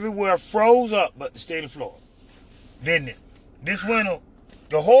 everywhere froze up but the state of Florida. Didn't it? This winter,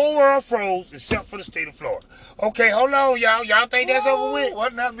 the whole world froze except for the state of Florida. Okay, hold on, y'all. Y'all think that's over with?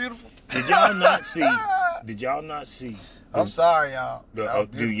 Wasn't that beautiful? Did y'all not see? Did y'all not see? I'm sorry, y'all.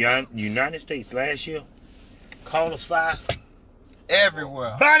 The United States last year caught a fire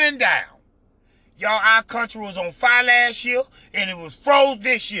Everywhere. burning down. Y'all, our country was on fire last year, and it was froze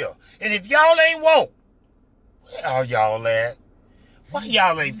this year. And if y'all ain't woke, where are y'all at? Why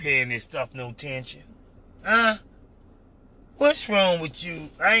y'all ain't paying this stuff no attention? Huh? What's wrong with you?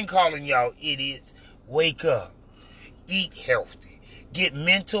 I ain't calling y'all idiots. Wake up. Eat healthy. Get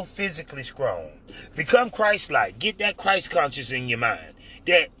mental, physically strong. Become Christ-like. Get that Christ conscious in your mind.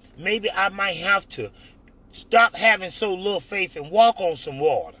 That maybe I might have to stop having so little faith and walk on some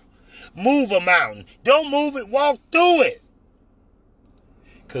water. Move a mountain. Don't move it, walk through it.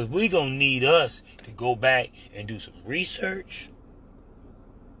 Because we're going to need us to go back and do some research.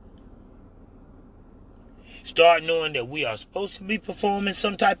 Start knowing that we are supposed to be performing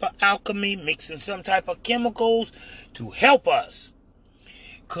some type of alchemy, mixing some type of chemicals to help us.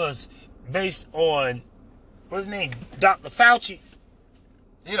 Because based on, what's his name, Dr. Fauci.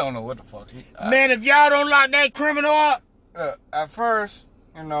 He don't know what the fuck he... Man, if y'all don't lock that criminal up. At first,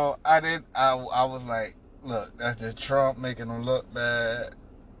 you know, I was like, look, that's just Trump making him look bad.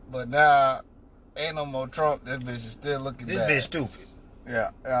 But now, ain't no more Trump. This bitch is still looking bad. This bitch stupid.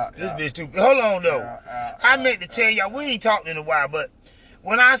 Yeah. This bitch stupid. Hold on, though. I meant to tell y'all, we ain't talked in a while, but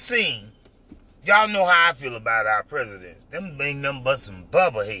when I seen, y'all know how I feel about our presidents. Them ain't nothing but some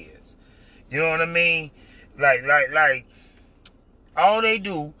bubble heads. You know what I mean? Like, all they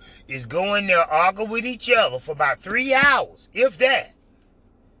do is go in there, argue with each other for about 3 hours, if that.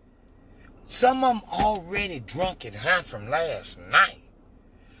 Some of them already drunk and high from last night.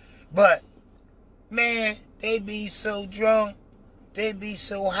 But, man, they be so drunk. They be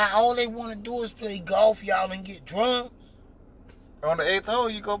so high. All they want to do is play golf, y'all, and get drunk. On the 8th hole,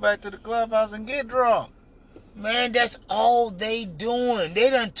 you go back to the clubhouse and get drunk. Man, that's all they doing. They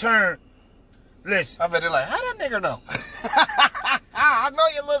done turn. Listen. I bet they're like, how that nigga know? I know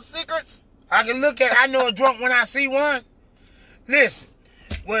your little secrets. I can look at, I know a drunk when I see one. Listen,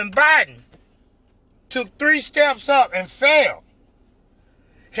 when Biden took 3 steps up and fell,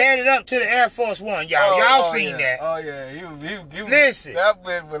 headed up to the Air Force One, y'all seen that. Oh, yeah. He Listen, that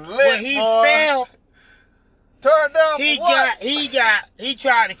bitch was lit, when he fell, turned down for what? He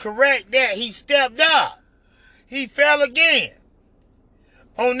tried to correct that. He stepped up. He fell again.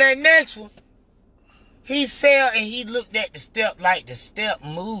 On that next one, he fell and he looked at the step like the step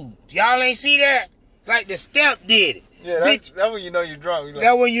moved. Y'all ain't see that? Like the step did it. Yeah, that's when you know you're drunk.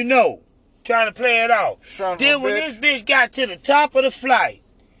 That's when you know. Trying to play it off. Then when this bitch got to the top of the flight,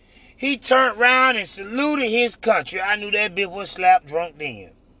 he turned around and saluted his country. I knew that bitch was slap drunk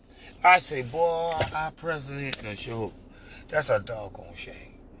then. I say, boy, our president, sure, that's a doggone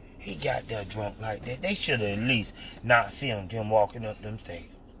shame. He got that drunk like that. They should have at least not filmed him walking up them stairs.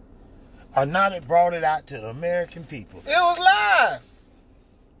 Or now they brought it out to the American people. It was live.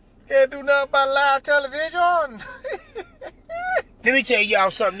 Can't do nothing about live television. Let me tell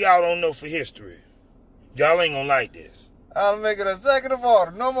y'all something y'all don't know for history. Y'all ain't gonna like this. I'll make it executive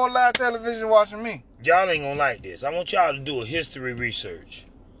order. No more live television watching me. Y'all ain't gonna like this. I want y'all to do a history research.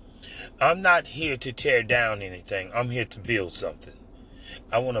 I'm not here to tear down anything. I'm here to build something.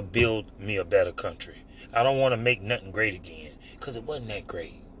 I want to build me a better country. I don't want to make nothing great again, because it wasn't that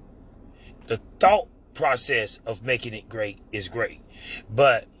great. The thought process of making it great is great.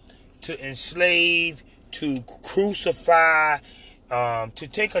 But to enslave, to crucify, to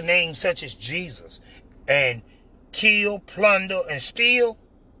take a name such as Jesus and kill, plunder, and steal,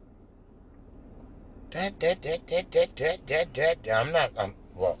 I'm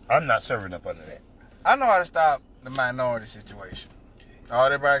not serving up under that. I know how to stop the minority situation. All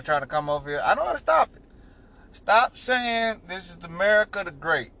everybody trying to come over here, I know how to stop it. Stop saying this is America the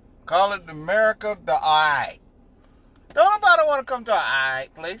Great. Call it America the Alright. Don't nobody want to come to an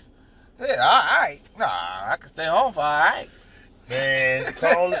alright place. Yeah, alright. Nah, I can stay home for alright. Man,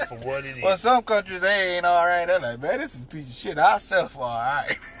 call it for what it is. Well, some countries, they ain't alright. They're like, man, this is a piece of shit. I'll sell for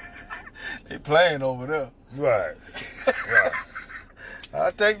alright. They playing over there. Right.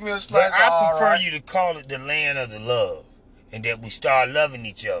 I'll take me a slice of I prefer right. you to call it the land of the love. And that we start loving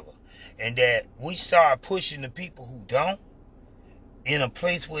each other. And that we start pushing the people who don't in a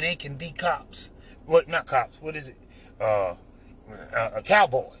place where they can be cops. What, not cops, what is it?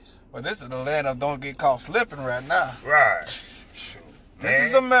 Cowboys. Well, this is the land of don't get caught slipping right now. Right. This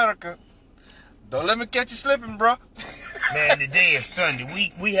is America. Don't let me catch you slipping, bro. Man, today is Sunday.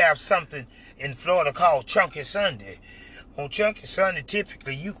 We have something in Florida called Chunky Sunday. On Chunky Sunday,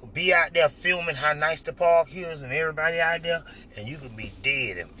 typically, you could be out there filming how nice the park is and everybody out there, and you could be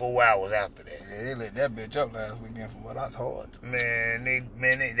dead in 4 hours after that. Yeah, they let that bitch up last weekend for what I was hard. Man,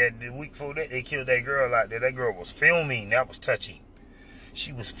 the week before that, they killed that girl out there. That girl was filming. That was touchy.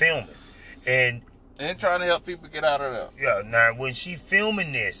 She was filming. And trying to help people get out of there. yeah, now when she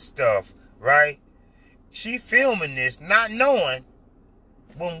filming this stuff, right? She filming this not knowing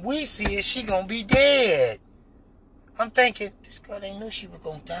when we see it, she gonna be dead. I'm thinking, this girl ain't knew she was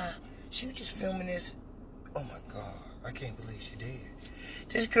gonna die. She was just filming this. Oh my God, I can't believe she did.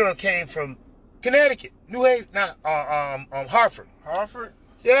 This girl came from Connecticut, New Haven, Hartford. Hartford?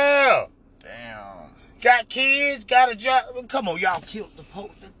 Yeah. Damn. Got kids, got a job. Come on, y'all killed the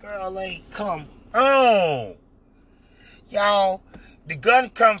post. The girl ain't come on. Y'all, the gun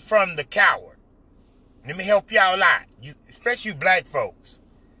come from the coward. Let me help y'all out. You, especially you black folks.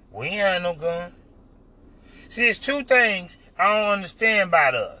 We ain't had no gun. See, it's two things I don't understand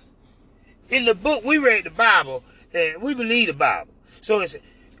about us. In the book, we read the Bible, and we believe the Bible. So it's,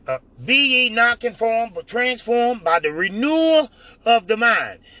 be ye not conformed, but transformed by the renewal of the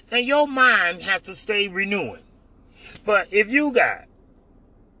mind. Now, your mind has to stay renewing. But if you got,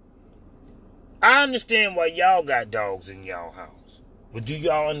 I understand why y'all got dogs in y'all house. But do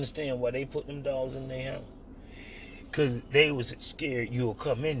y'all understand why they put them dogs in their house? Because they was scared you'll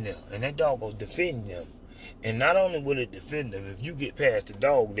come in there, and that dog will defend them. And not only will it defend them, if you get past the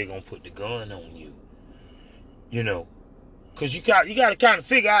dog, they're going to put the gun on you. You know. Because you got to kind of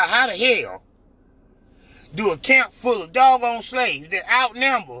figure out how the hell do a camp full of doggone slaves that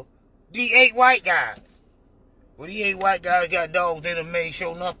outnumber the 8 white guys. Well, the 8 white guys got dogs that done made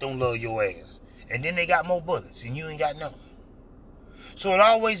sure enough don't love your ass. And then they got more bullets, and you ain't got none. So it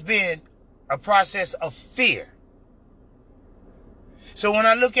always been a process of fear. So when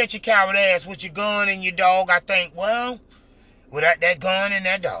I look at your coward ass with your gun and your dog, I think, well, without that gun and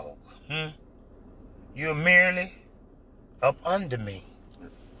that dog, you're merely up under me.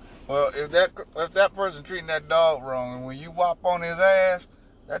 Well, if that person treating that dog wrong, and when you whop on his ass,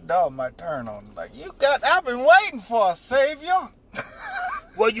 that dog might turn on him. Like, I've been waiting for a savior.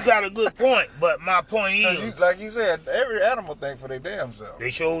 Well, you got a good point, but my point is, like you said, every animal think for their damn self. They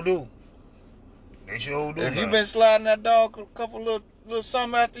sure do. They sure do. If you been sliding that dog a couple little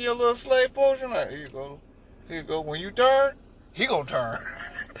something after your little slave portion, like, here you go. When you turn, he gonna turn.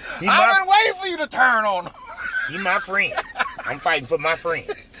 I've been waiting for you to turn on him. He my friend. I'm fighting for my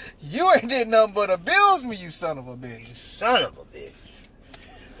friend. You ain't did nothing but abuse me, you son of a bitch. You son of a bitch.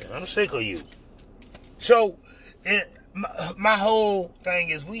 And I'm sick of you. So, my whole thing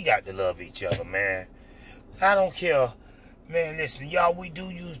is we got to love each other, man. I don't care. Man, listen, y'all, we do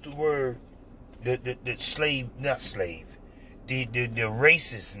use the word, the slave, not slave, the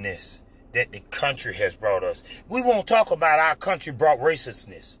racistness that the country has brought us. We won't talk about our country brought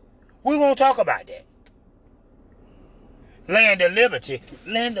racistness. We won't talk about that. Land of liberty,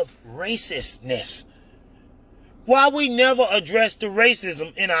 land of racistness. Why we never address the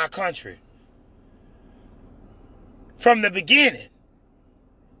racism in our country? From the beginning.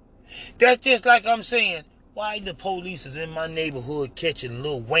 That's just like I'm saying, why the police is in my neighborhood catching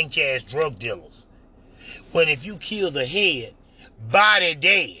little wench-ass drug dealers? When if you kill the head, body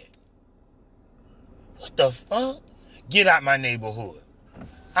dead. What the fuck? Get out my neighborhood.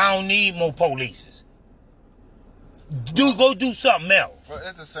 I don't need more polices. Go do something else. But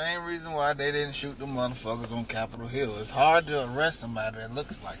it's the same reason why they didn't shoot the motherfuckers on Capitol Hill. It's hard to arrest somebody that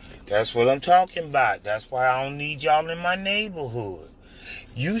looks like you. That's what I'm talking about. That's why I don't need y'all in my neighborhood.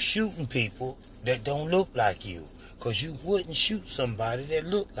 You shooting people that don't look like you. Because you wouldn't shoot somebody that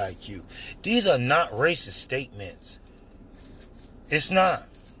looked like you. These are not racist statements. It's not.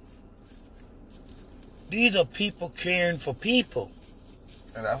 These are people caring for people.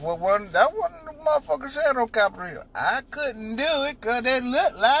 And that wasn't the motherfucker said on Capitol Hill. I couldn't do it because they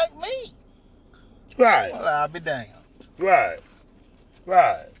look like me. Right. Well, I'll be damned. Right.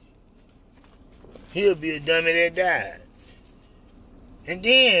 Right. He'll be a dummy that died. And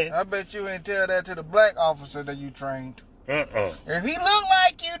then... I bet you ain't tell that to the black officer that you trained. If he look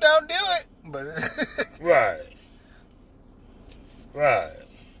like you, don't do it. But right. Right.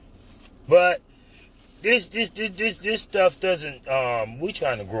 But this stuff doesn't we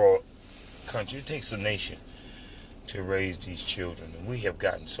trying to grow a country. It takes a nation to raise these children, and we have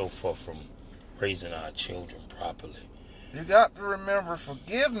gotten so far from raising our children properly. You got to remember,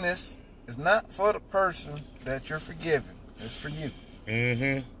 forgiveness is not for the person that you're forgiving. It's for you.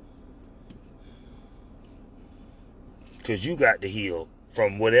 Because you got to heal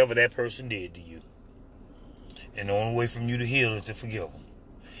from whatever that person did to you. And the only way from you to heal is to forgive them.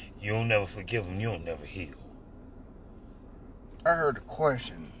 You don't never forgive them, you don't never heal. I heard a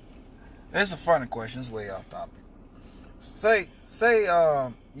question. It's a funny question. It's way off topic. Say,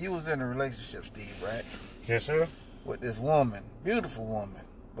 you was in a relationship, Steve, right? Yes, sir. With this woman, beautiful woman,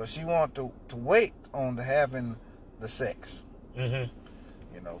 but she wanted to wait on to having the sex. Mm-hmm.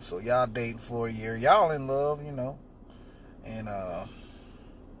 You know, so y'all dating for a year, y'all in love, you know, and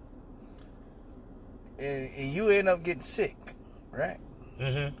you end up getting sick, right?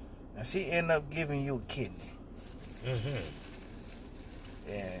 Mm-hmm. And she end up giving you a kidney. Mm-hmm.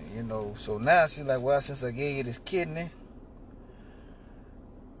 And, you know, so now she's like, well, since I gave you this kidney,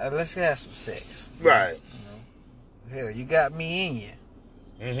 let's have some sex. Right. You know? Hell, you got me in you.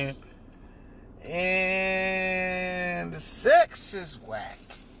 Mm-hmm. And the sex is whack.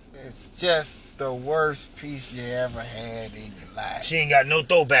 It's just the worst piece you ever had in your life. She ain't got no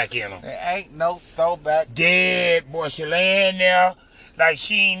throwback in her. There ain't no throwback. Dead, boy, she laying there like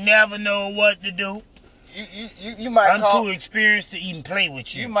she ain't never know what to do. You might I'm too experienced to even play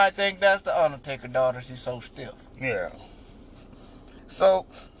with you. You might think that's the Undertaker daughter. She's so stiff. Yeah. So,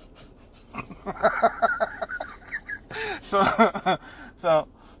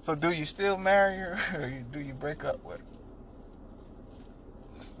 so do you still marry her, or do you break up with her?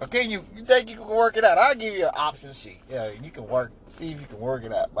 Or can you think you can work it out? I'll give you an option C. Yeah, you can see if you can work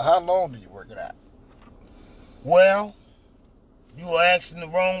it out. But how long do you work it out? Well, you are asking the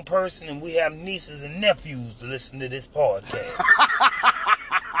wrong person, and we have nieces and nephews to listen to this podcast.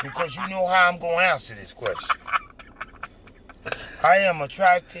 Because you know how I'm going to answer this question. I am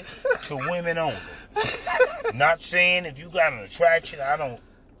attracted to women only. Not saying if you got an attraction, I don't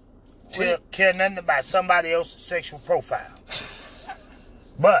care nothing about somebody else's sexual profile.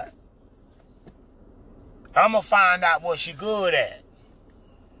 But I'm going to find out what she good at.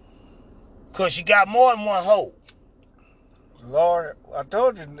 Because she got more than one hole. Lord, I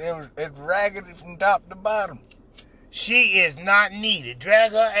told you, it's raggedy from top to bottom. She is not needed.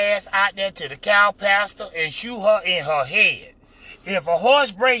 Drag her ass out there to the cow pasture and shoot her in her head. If a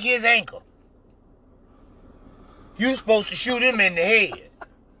horse break his ankle, you supposed to shoot him in the head.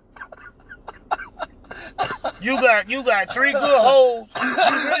 You got 3 good holes.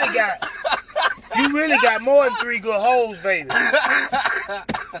 You really got more than 3 good holes, baby.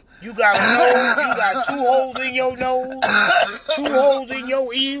 You got a nose. You got 2 holes in your nose, 2 holes in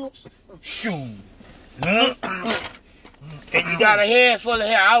your ears. Shoot. And you got a head full of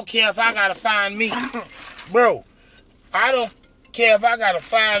hair. I don't care if I gotta find me, bro. I don't care if I gotta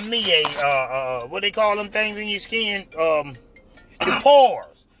find me a what they call them things in your skin, the pores.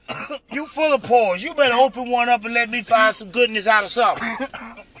 You full of pores. You better open one up and let me find some goodness out of something.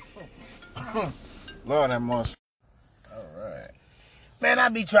 Lord have mercy. All right. Man, I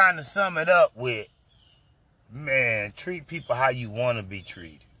be trying to sum it up with, man, treat people how you want to be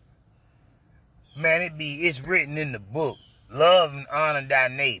treated. Man, it's written in the book, love and honor thy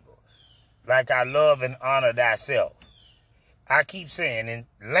neighbor, like I love and honor thyself. I keep saying, in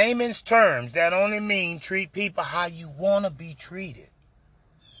layman's terms, that only means treat people how you want to be treated.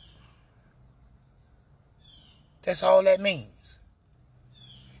 That's all that means.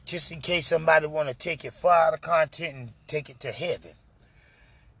 Just in case somebody want to take it far out of content and take it to heaven.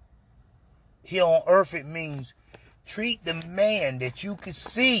 Here on earth, it means treat the man that you can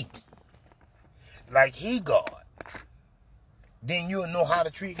see like he God. Then you'll know how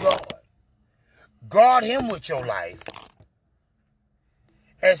to treat God. Guard him with your life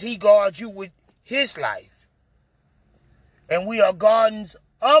as he guards you with his life. And we are gardens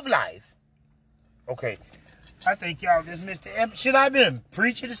of life. Okay. I think y'all just missed the episode. Should I have been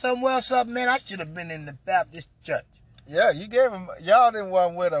preaching to somewhere or something, man? I should have been in the Baptist church. Yeah, you gave him. Y'all didn't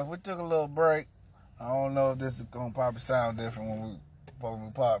want with us. We took a little break. I don't know if this is gonna probably sound different when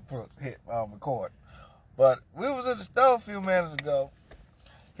we probably hit record. But we was at the store a few minutes ago.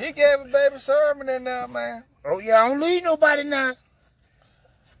 He gave a baby sermon in there, man. Oh yeah, I don't leave nobody now.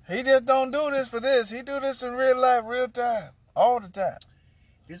 He just don't do this for this. He do this in real life, real time, all the time.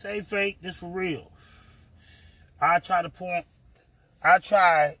 This ain't fake. This for real. I try to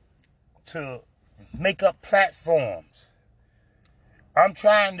make up platforms. I'm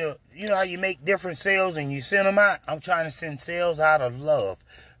trying to, you know how you make different sales and you send them out? I'm trying to send sales out of love,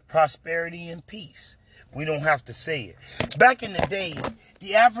 prosperity, and peace. We don't have to say it. Back in the day,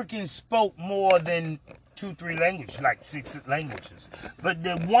 the Africans spoke more than 2-3 languages, like 6 languages. But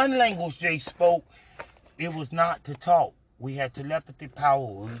the one language they spoke, it was not to talk. We had telepathy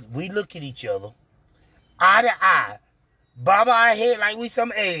power. We look at each other, eye to eye, bob our head like we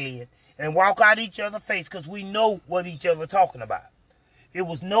some alien, and walk out each other's face because we know what each other talking about. It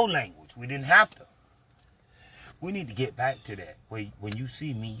was no language. We didn't have to. We need to get back to that. When you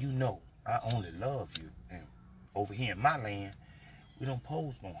see me, you know I only love you. And over here in my land, we don't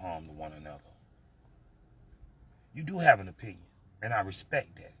pose no harm to one another. You do have an opinion, and I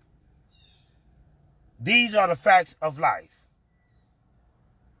respect that. These are the facts of life.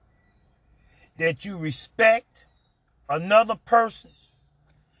 That you respect another person's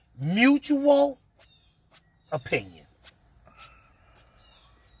mutual opinion.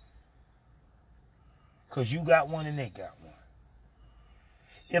 Because you got one and they got one.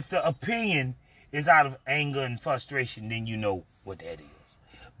 If the opinion is out of anger and frustration, then you know what that is.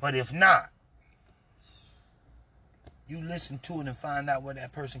 But if not, you listen to it and find out where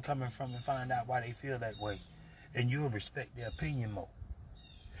that person coming from and find out why they feel that way. And you'll respect their opinion more.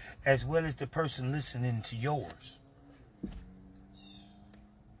 As well as the person listening to yours.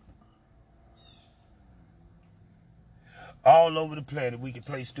 All over the planet, we can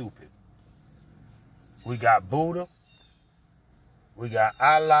play stupid. We got Buddha. We got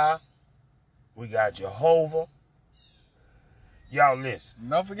Allah. We got Jehovah. Y'all listen.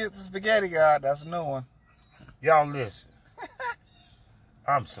 Don't forget the spaghetti god. That's a new one. Y'all listen.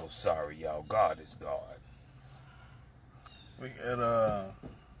 I'm so sorry, y'all. God is God. We got,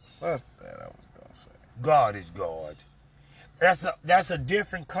 what's that I was going to say? God is God. That's a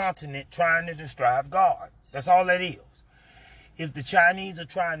different continent trying to describe God. That's all that is. If the Chinese are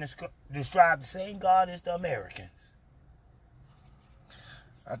trying to describe the same God as the Americans.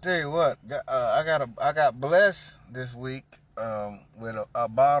 I tell you what, I got blessed this week with a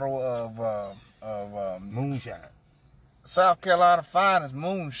bottle of Moonshine. South Carolina finest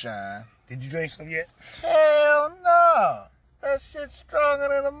moonshine. Did you drink some yet? Hell no. That shit's stronger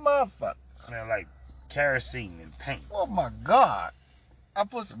than a motherfucker. Smell like kerosene and paint. Oh my God. I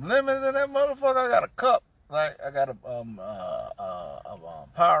put some lemons in that motherfucker. I got a cup. Right? I got a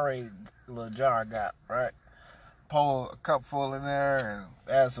Powerade little jar I got, right? Pour a cup full in there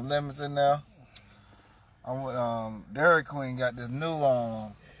and add some lemons in there. I went, Dairy Queen got this new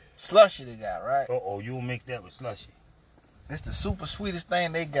slushy they got, right? Uh-oh, you'll mix that with slushy. It's the super sweetest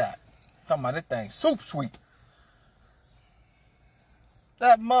thing they got. Talking about this thing super sweet.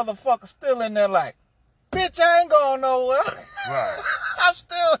 That motherfucker still in there like, bitch, I ain't going nowhere. Right. I'm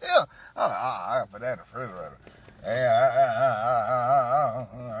still here. I'm like, I gotta put that in the refrigerator.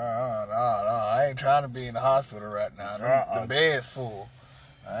 I ain't trying to be in the hospital right now. The bed's full.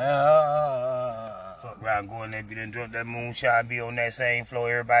 Fuck around, go in there, be done drunk that moonshine, be on that same floor.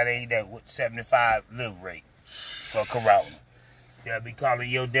 Everybody ain't that with 75 liver rate for corona. They'll be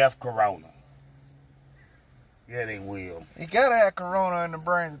calling your death corona. Yeah, they will. You gotta have corona in the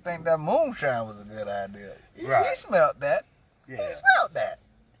brain to think that moonshine was a good idea. Right. He smelled that. Yeah. He smelled that.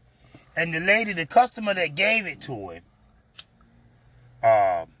 And the lady, the customer that gave it to him,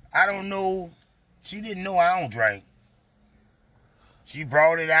 I don't know, she didn't know I don't drink. She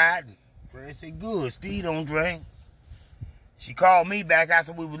brought it out and Fred said, good, Steve don't drink. She called me back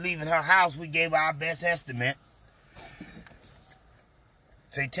after we were leaving her house. We gave her our best estimate.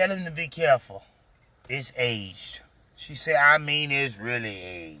 Say, tell him to be careful. It's aged. She said, I mean, it's really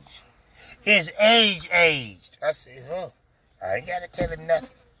aged. It's aged. I said, huh? I ain't got to tell him nothing.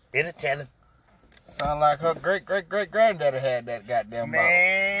 It'll tell him. Sound like her great-great-great-granddaddy had that goddamn bottle.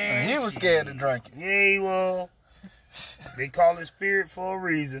 And he was scared to drink it. Yeah, he was. They call it spirit for a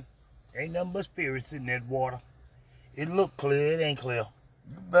reason. Ain't nothing but spirits in that water. It look clear. It ain't clear.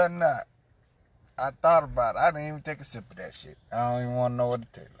 You better not. I thought about it. I didn't even take a sip of that shit. I don't even want to know what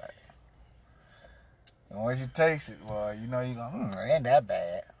it tastes like. And once you taste it, well, you know you're going, it ain't that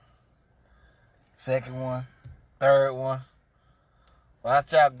bad. Second one, third one.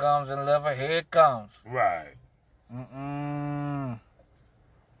 Watch out, gums and liver. Here it comes. Right. No.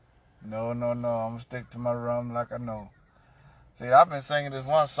 I'm going to stick to my rum like I know. See, I've been singing this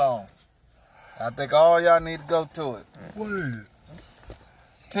one song. I think all y'all need to go to it. What?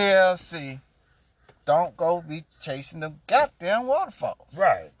 TLC, don't go be chasing them goddamn waterfalls.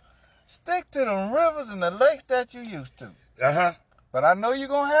 Right. Stick to them rivers and the lakes that you used to. Uh-huh. But I know you're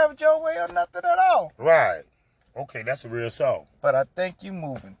going to have it your way or nothing at all. Right. Okay, that's a real song. But I think you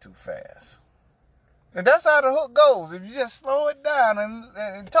moving too fast. And that's how the hook goes. If you just slow it down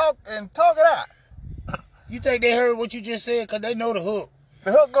and talk it out. You think they heard what you just said? Because they know the hook.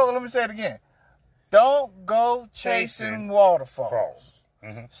 The hook goes, let me say it again. Don't go chasing waterfalls.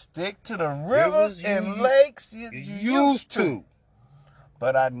 Mm-hmm. Stick to the rivers and lakes you used to.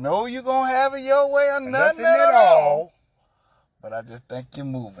 But I know you're going to have it your way or nothing at all. But I just think you're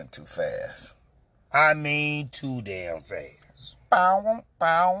moving too fast. I mean, too damn fast. Bow,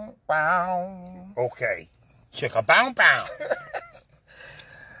 bow, bow. Okay. Chicka bow bow.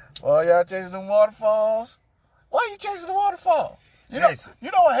 Well, y'all chasing them waterfalls? Why you chasing the waterfall? You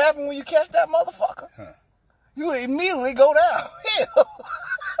know what happened when you catch that motherfucker? Huh. You immediately go downhill.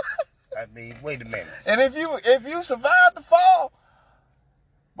 I mean, wait a minute. And if you survive the fall,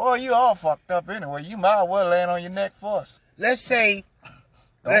 boy, you all fucked up anyway. You might as well land on your neck first. Let's say...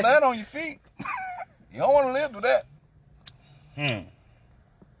 Don't land on your feet. You don't want to live through that.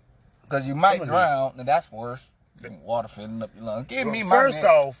 Because you might drown, and that's worse. Water filling up your lungs. Give me my First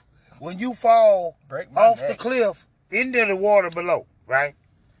off, when you fall off the cliff into the water below, right?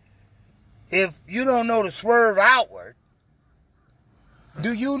 If you don't know to swerve outward,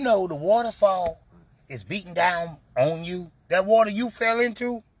 do you know the waterfall is beating down on you? That water you fell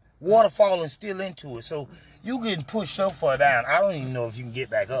into, water falling still into it. So you getting pushed so far down, I don't even know if you can get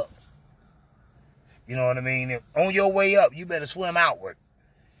back up. You know what I mean? If on your way up, you better swim outward.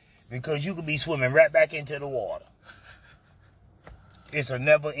 Because you could be swimming right back into the water. It's a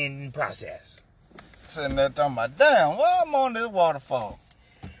never-ending process. Sitting there talking about, damn, why I'm on this waterfall?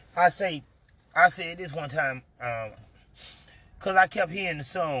 I said this one time, because I kept hearing the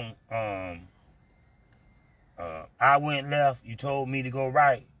song, I went left, you told me to go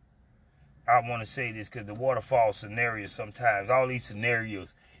right. I want to say this because the waterfall scenarios sometimes, all these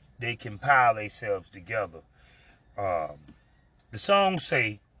scenarios, they compile themselves together. The song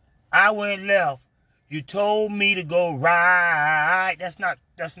say, I went left, you told me to go right. That's not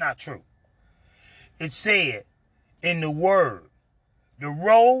true. It said in the word, the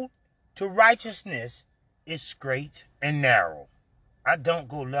road to righteousness is straight and narrow. I don't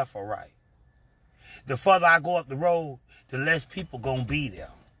go left or right. The further I go up the road, the less people gonna be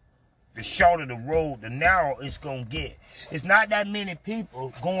there. The shorter the road, the narrower it's gonna get. It's not that many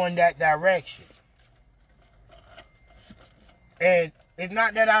people going that direction. And it's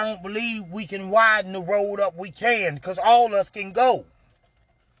not that I don't believe we can widen the road up. We can, because all of us can go.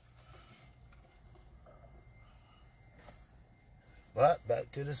 But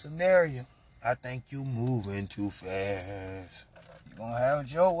back to the scenario. I think you moving too fast. You gonna have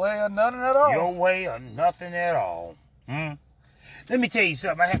it your way or nothing at all? Your way or nothing at all. Let me tell you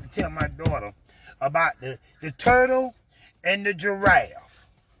something. I have to tell my daughter about the turtle and the giraffe.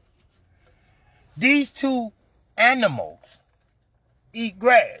 These two animals eat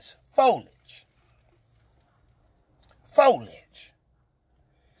grass, foliage.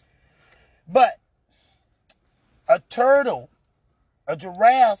 But a turtle, a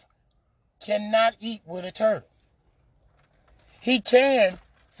giraffe, cannot eat with a turtle. He can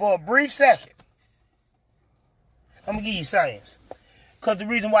for a brief second. I'm going to give you science. Because the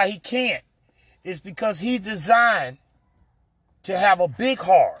reason why he can't is because he's designed to have a big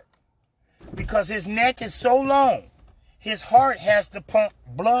heart. Because his neck is so long. His heart has to pump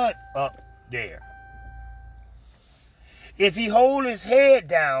blood up there. If he hold his head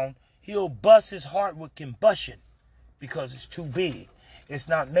down, he'll bust his heart with combustion because it's too big. It's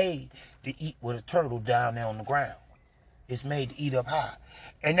not made to eat with a turtle down there on the ground. It's made to eat up high.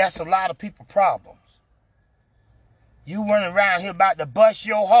 And that's a lot of people's problems. You running around here about to bust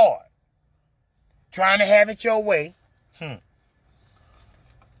your heart, trying to have it your way,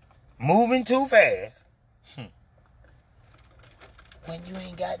 moving too fast, when you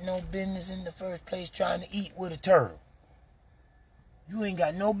ain't got no business in the first place trying to eat with a turtle. You ain't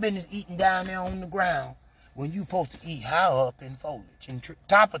got no business eating down there on the ground when you supposed to eat high up in foliage and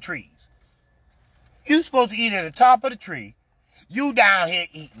top of trees. You supposed to eat at the top of the tree. You down here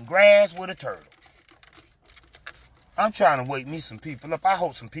eating grass with a turtle. I'm trying to wake me some people up. I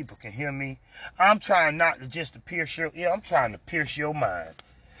hope some people can hear me. I'm trying not to just to pierce your ear. I'm trying to pierce your mind.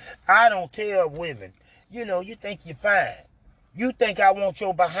 I don't tell women, you think you're fine. You think I want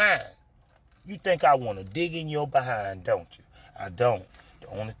your behind. You think I want to dig in your behind, don't you? I don't. The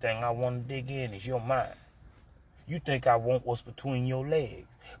only thing I want to dig in is your mind. You think I want what's between your legs.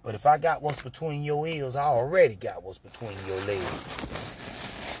 But if I got what's between your ears, I already got what's between your legs.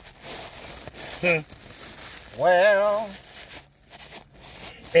 Well,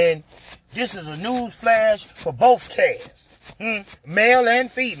 and this is a news flash for both casts. Male and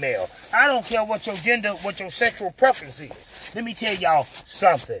female. I don't care what your gender, what your sexual preference is. Let me tell y'all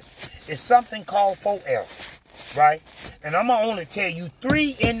something. It's something called 4F, right? And I'm going to only tell you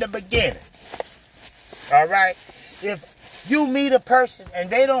 3 in the beginning. All right? If you meet a person and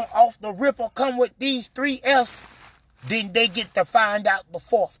they don't off the ripper come with these 3 F's, then they get to find out the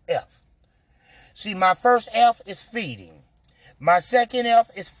 4th F. See, my first F is feeding. My second F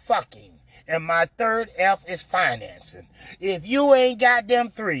is fucking. And my third F is financing. If you ain't got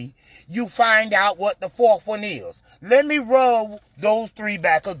them 3, you find out what the 4th one is. Let me roll those 3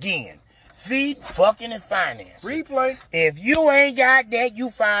 back again. Feeding, fucking, and financing. Replay. If you ain't got that, you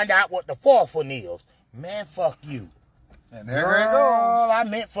find out what the fourth one is. Man, fuck you. And there Girl, it goes. I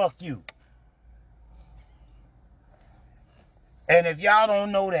meant fuck you. And if y'all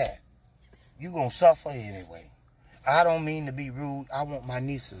don't know that, you gonna suffer anyway. I don't mean to be rude. I want my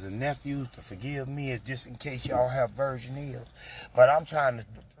nieces and nephews to forgive me just in case y'all have virgin ears. But I'm trying to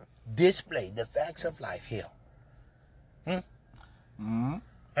display the facts of life here.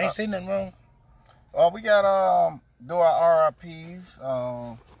 Ain't seen nothing wrong. We got do our RIPs.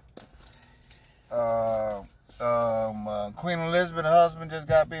 Queen Elizabeth, her husband, just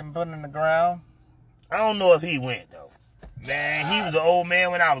got been put in the ground. I don't know if he went though. Man, he was an old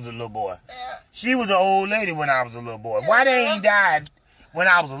man when I was a little boy. She was an old lady when I was a little boy. Why they ain't died when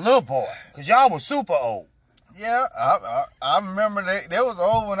I was a little boy? Because y'all was super old. Yeah, I remember they was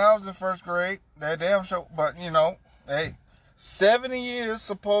old when I was in first grade. That damn show. But, you know, hey, 70 years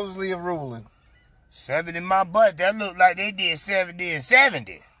supposedly of ruling. 70 in my butt. That looked like they did 70 and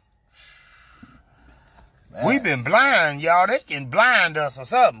 70. Man. We been blind, y'all. They can blind us or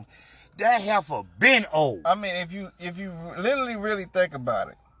something. That heifer been old. I mean, if you literally really think about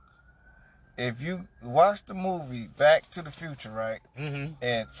it, if you watch the movie Back to the Future, right? Mm-hmm.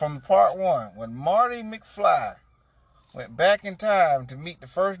 And from part one, when Marty McFly went back in time to meet the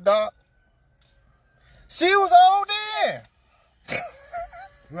first Doc, she was old then.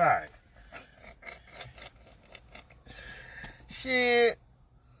 Right. Shit.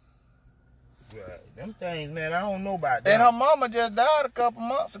 Right. Them things, man, I don't know about that. And her mama just died a couple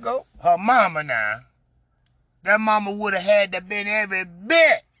months ago. Her mama now. That mama would have had to been every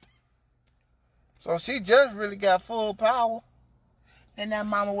bit. So she just really got full power. And that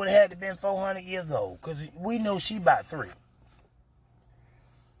mama would have had to been 400 years old. Because we know she about 3.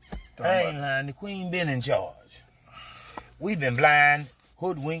 I ain't lying. The queen been in charge. We been blind,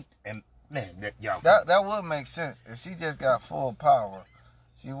 hoodwinked, and man, y'all. That would make sense. If she just got full power,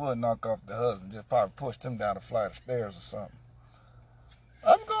 she would knock off the husband. Just probably push him down a flight of stairs or something.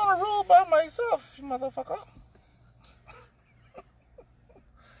 I'm gonna rule by myself, you motherfucker.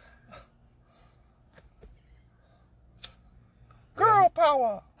 Girl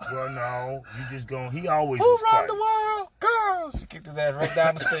power. Well, no, you just going. He always Who was run quiet. the world? Girls. She kicked his ass right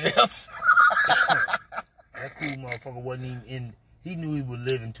down the stairs. That cool motherfucker wasn't even in. He knew he was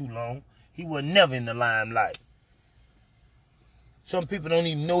living too long. He was never in the limelight. Some people don't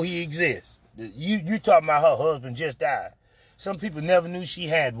even know he exists. You talking about her husband just died. Some people never knew she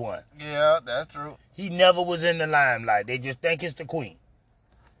had one. Yeah, that's true. He never was in the limelight. They just think it's the queen.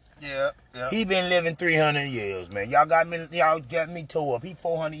 Yeah. He been living 300 years, man. Y'all got me tore up. He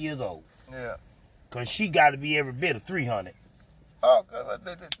 400 years old. Yeah. Cause she got to be every bit of 300. Oh,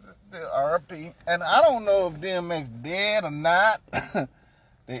 the RP. And I don't know if DMX dead or not.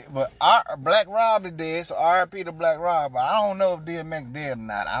 But Black Rob is dead, so RP to Black Rob. But I don't know if DMX dead or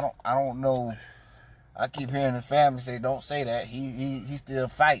not. I don't know. I keep hearing his family say, "Don't say that. He's still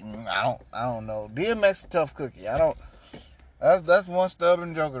fighting." I don't know. DMX a tough cookie. That's one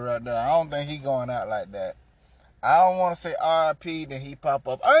stubborn joker right there. I don't think he going out like that. I don't want to say RP, then he pop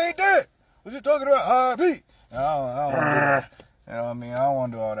up. I ain't dead. What you talking about, RP? I don't want to do that. You know what I mean? I don't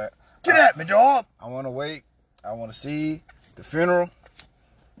want to do all that. Get at me, dog. I want to wait. I want to see the funeral.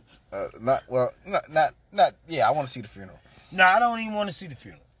 I want to see the funeral. No, I don't even want to see the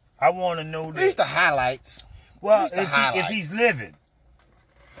funeral. I want to know At that. least the highlights. Well, At least the if highlights. he's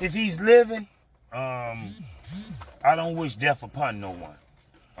living, I don't wish death upon no one.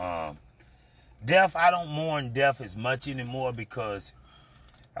 Death, I don't mourn death as much anymore because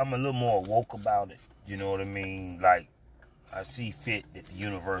I'm a little more woke about it. You know what I mean? Like, I see fit that the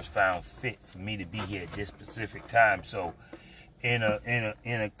universe found fit for me to be here at this specific time. So, in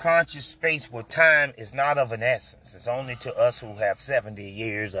a conscious space where time is not of an essence, it's only to us who have 70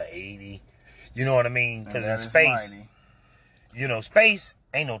 years or 80. You know what I mean? Because in space, space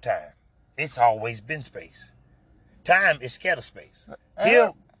ain't no time. It's always been space. Time is scared of space.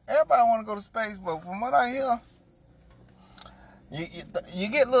 Everybody want to go to space, but from what I hear, you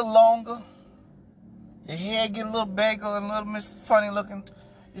get a little longer. Your hair get a little bigger and a little funny looking.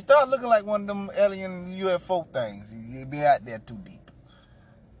 You start looking like one of them alien UFO things. You be out there too deep.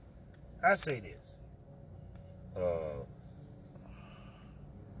 I say this.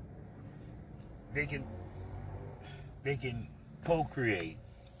 They can procreate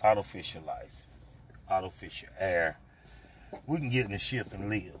artificial life, artificial air. We can get in a ship and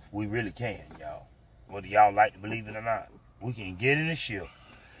live. We really can, y'all. Whether y'all like to believe it or not. We can get in a ship.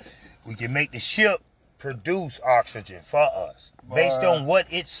 We can make the ship produce oxygen for us based on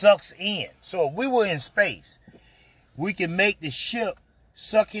what it sucks in. So if we were in space, we can make the ship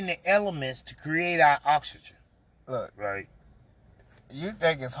sucking the elements to create our oxygen. Look, Right? you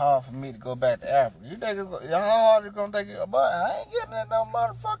think it's hard for me to go back to Africa? You think how hard it's gonna take you? But I ain't getting in no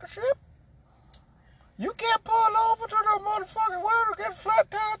motherfucking ship. You can't pull over to the motherfucking world to get a flat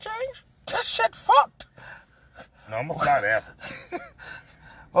tire change. That shit fucked. No, I'm gonna fly to Africa.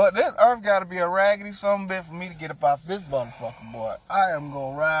 But this earth gotta be a raggedy something bit for me to get up off this motherfucker, boy. I am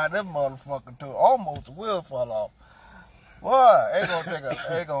gonna ride this motherfucker till almost the wheels fall off. Boy, it's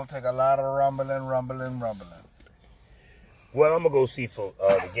gonna take a lot of rumbling. Well, I'm gonna go see for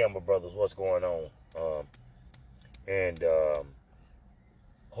the Gamble Brothers what's going on, and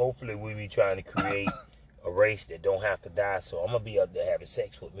hopefully we be trying to create a race that don't have to die. So I'm gonna be up there having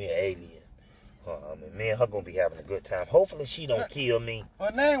sex with me an alien, and me and her gonna be having a good time. Hopefully she don't kill me.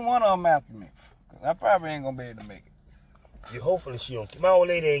 But name one of them after me. I probably ain't gonna be able to make it. Hopefully she don't kill. My old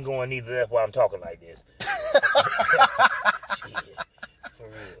lady ain't going either. That's why I'm talking like this. Shit, for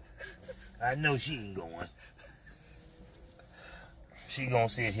real. I know she ain't going. She gonna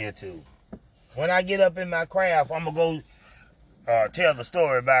sit here too. When I get up in my craft, I'm gonna go tell the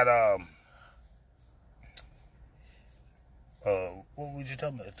story about what were you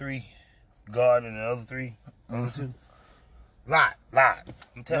talking about? The 3, God and the other 3, other 2. Lot.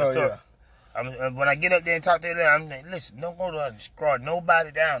 I'm telling the story. Yeah. When I get up there and talk to them, I'm like, listen, don't go to scrub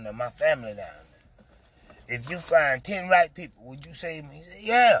nobody down there, my family down there. If you find 10 right people, would you save me? He said,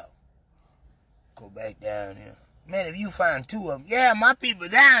 yeah. Go back down here. Man, if you find 2 of them, yeah, my people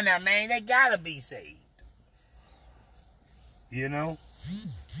down there, man, they gotta be saved. You know?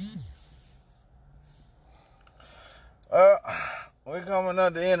 We're coming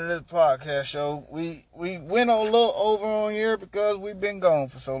up to the end of this podcast show. We went a little over on here because we've been gone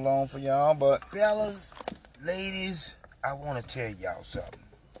for so long for y'all, but fellas, ladies, I want to tell y'all something.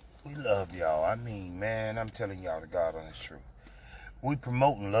 We love y'all. I mean, man, I'm telling y'all the God honest truth. We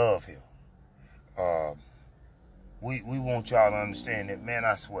promoting love here. We want y'all to understand that, man,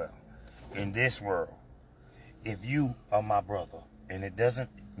 I swear, in this world, if you are my brother, and it doesn't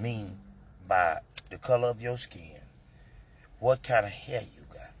mean by the color of your skin, what kind of hair you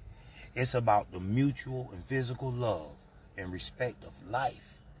got. It's about the mutual and physical love and respect of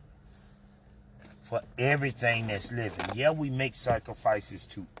life for everything that's living. Yeah, we make sacrifices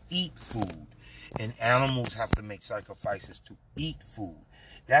to eat food, and animals have to make sacrifices to eat food.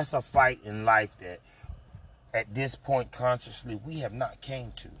 That's a fight in life that at this point consciously we have not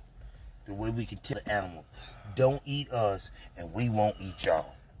came to, the way we can tell the animals, don't eat us and we won't eat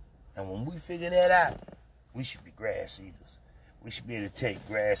y'all. And when we figure that out, we should be grass eaters. We should be able to take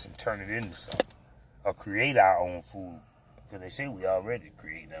grass and turn it into something, or create our own food, because they say we already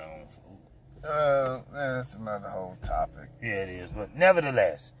create our own food. That's another whole topic. Yeah, it is, but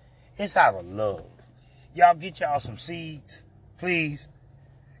nevertheless, it's out of love. Y'all get y'all some seeds, please.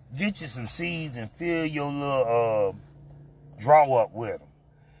 Get you some seeds and fill your little draw up with them.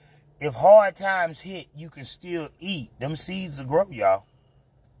 If hard times hit, you can still eat. Them seeds will grow, y'all.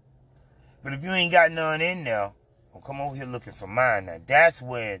 But if you ain't got none in there, well, come over here looking for mine now. That's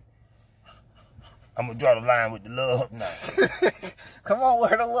when I'm going to draw the line with the love now. Come on,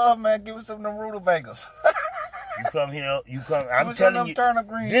 where the love, man. Give us some of them rudabangers. You come here, I'm telling you,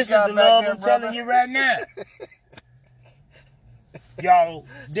 this is the love there, I'm telling you right now. Y'all,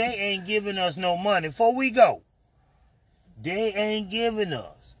 they ain't giving us no money. Before we go, they ain't giving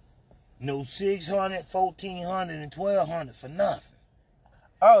us no 600, 1,400, and 1,200 for nothing.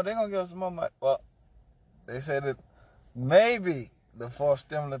 Oh, they gonna give us some more money. Well, they said that maybe the 4th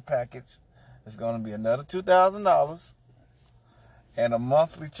stimulus package is gonna be another $2,000 and a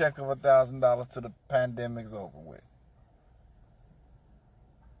monthly check of $1,000 till the pandemic's over with.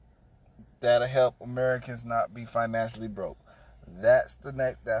 That'll help Americans not be financially broke. That's the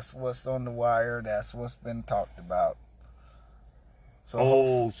next. That's what's on the wire. That's what's been talked about.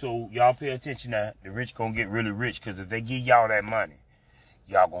 So y'all pay attention now. The rich gonna get really rich, because if they give y'all that money,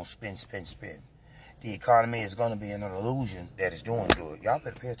 y'all gonna spend. The economy is gonna be in an illusion that it's doing good. Y'all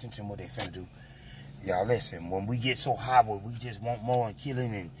better pay attention to what they finna do. Y'all listen. When we get so high where we just want more and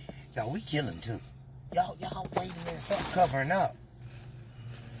killing, and y'all, we killing too. Y'all wait a minute. Something covering up.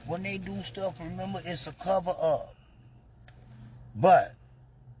 When they do stuff, remember, it's a cover up. But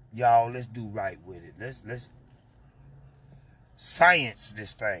y'all, let's do right with it. Let's science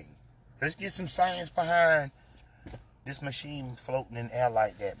this thing. Let's get some science behind this machine floating in air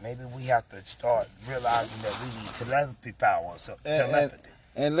like that. Maybe we have to start realizing that we need telepathy power. So telepathy.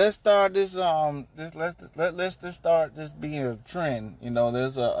 And let's start this. Let's just start this being a trend. You know,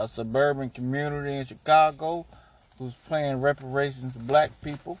 there's a suburban community in Chicago who's paying reparations to black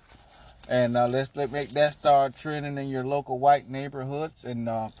people. And let's make that start trending in your local white neighborhoods and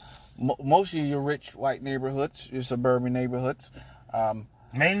most of your rich white neighborhoods, your suburban neighborhoods.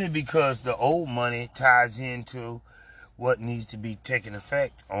 Mainly because the old money ties into what needs to be taking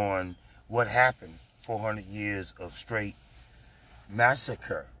effect on what happened 400 years of straight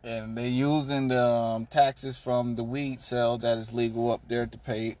massacre. And they're using the taxes from the weed sale that is legal up there to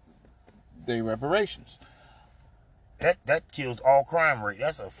pay their reparations. That kills all crime rate.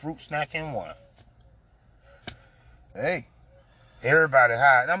 That's a fruit snack in one. Hey. Everybody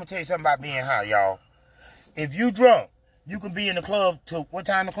high. And I'm going to tell you something about being high, y'all. If you drunk, you can be in the club till what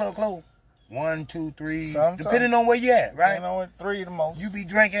time the club close? 1, 2, 3. Sometimes. Depending on where you at, right? Depending on 3 the most. You be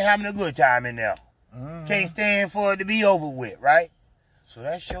drinking, having a good time in there. Mm-hmm. Can't stand for it to be over with, right? So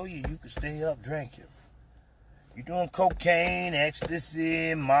that show you can stay up drinking. You doing cocaine,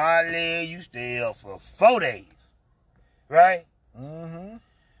 ecstasy, Molly, you stay up for 4 days. Right? Mm-hmm.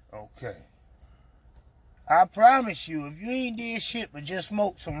 Okay. I promise you, if you ain't did shit but just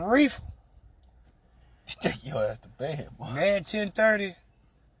smoke some reefer, you take your ass to bed, boy. Man, 10:30,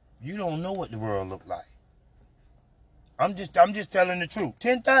 you don't know what the world look like. I'm just telling the truth.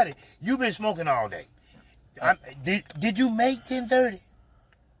 10:30, you been smoking all day. Did you make 10:30?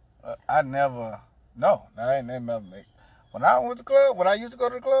 I ain't never make. When I went to the club, when I used to go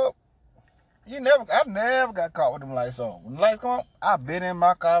to the club, I never got caught with them lights on. When the lights come on, I've been in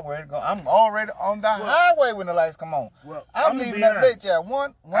my car ready to go. I'm already on the highway when the lights come on. Well, I'm leaving that bitch at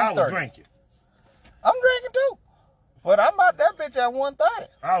 1:30. I was drinking. I'm drinking too. But I'm out that bitch at 1:30.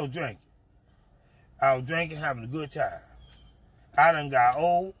 I was drinking, having a good time. I done got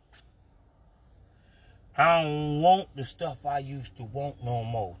old. I don't want the stuff I used to want no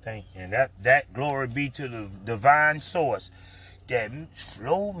more. Thank you. And that glory be to the divine source that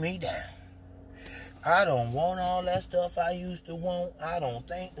slowed me down. I don't want all that stuff I used to want. I don't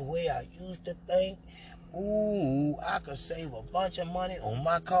think the way I used to think. Ooh, I could save a bunch of money on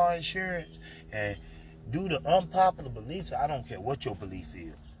my car insurance and do the unpopular beliefs. I don't care what your belief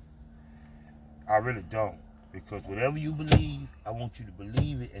is. I really don't. Because whatever you believe, I want you to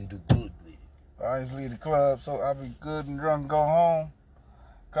believe it and do good with it. I just leave the club so I be good and drunk and go home.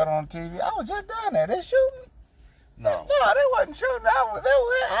 Cut on TV. I was just down there. They shooting? No, they wasn't shooting. They were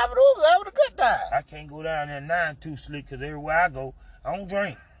having a good time. I can't go down there 9 too slick because everywhere I go, I don't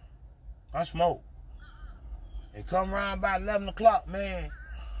drink. I smoke. And come around by 11 o'clock, man,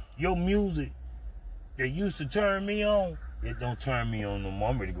 your music that used to turn me on, it don't turn me on no more.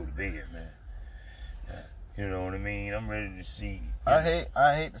 I'm ready to go to bed, man. You know what I mean? I'm ready to see. I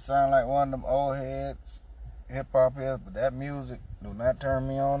hate to sound like one of them old heads, hip hop heads, but that music do not turn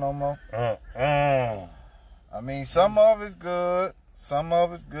me on no more. I mean, some of it's good,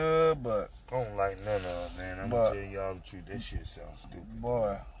 but I don't like none of it, man. I'm gonna tell y'all the truth. That shit sounds stupid.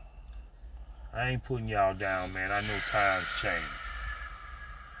 Boy, I ain't putting y'all down, man. I know times change.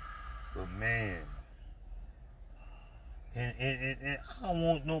 But man, and I don't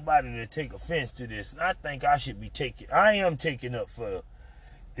want nobody to take offense to this. And I think I am taking up for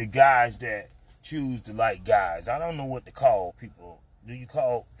the guys that choose to like guys. I don't know what to call people. Do you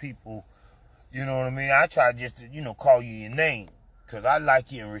call people, you know what I mean? I try just to, call you your name. Because I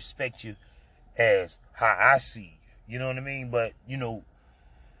like you and respect you as how I see you. You know what I mean? But,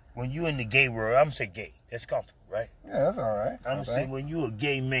 when you in the gay world, I'm going to say gay. That's comfortable, right? Yeah, that's all right. I'm going to say when you a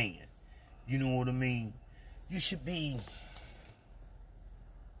gay man, you know what I mean? You should be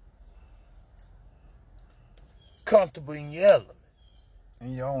comfortable in your element.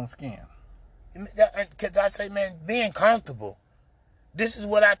 In your own skin. Because I say, man, being comfortable. This is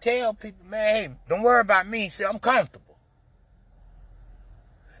what I tell people, man, hey, don't worry about me. See, I'm comfortable.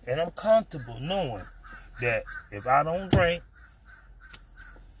 And I'm comfortable knowing that if I don't drink,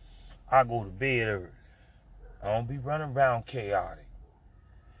 I go to bed early. I don't be running around chaotic.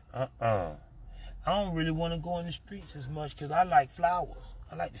 I don't really want to go in the streets as much because I like flowers.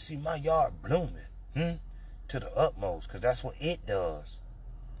 I like to see my yard blooming to the utmost because that's what it does.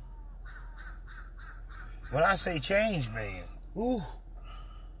 When I say change, man,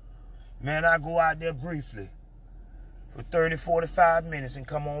 man, I go out there briefly for 30, 45 minutes and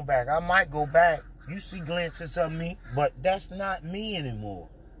come on back. I might go back. You see glimpses of me, but that's not me anymore.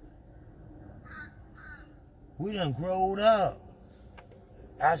 We done growed up.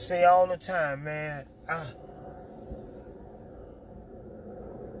 I say all the time, man, I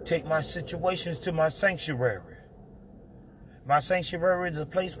take my situations to my sanctuary. My sanctuary is a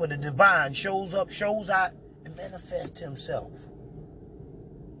place where the divine shows up, shows out, and manifests himself.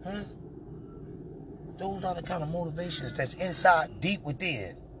 Those are the kind of motivations that's inside, deep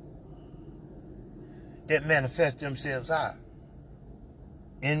within, that manifest themselves out.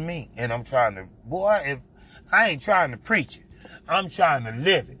 in me. And I'm trying to, boy, if I ain't trying to preach it, I'm trying to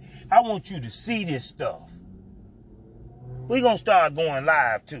live it. I want you to see this stuff. We're going to start going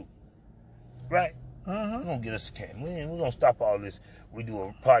live too. Right? We're going to get us a camera. We're going to stop all this. We do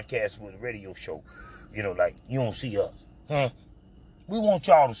a podcast with a radio show. You know, like, you don't see us. We want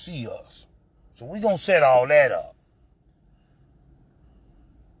y'all to see us. So we're going to set all that up.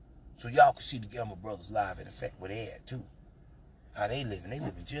 So y'all can see the Gamble Brothers live in effect where they at too. How they living. They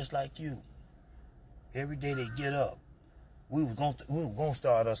living just like you. Every day they get up. We were gonna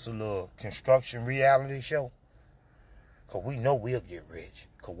start us a little construction reality show. Because we know we'll get rich.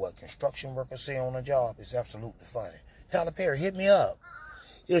 Because what construction workers say on the job is absolutely funny. Tyler Perry, hit me up.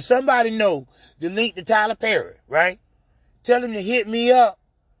 If somebody know the link to Tyler Perry, right? Tell him to hit me up.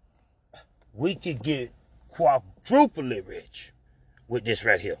 We could get quadruply rich with this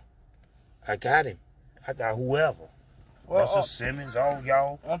right here. I got him. I got whoever. Well, Russell Simmons, all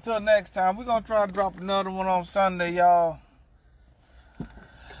y'all. Until next time, we're going to try to drop another one on Sunday, y'all.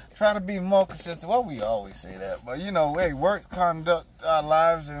 Try to be more consistent. Well, we always say that. But, you know, hey, work conduct our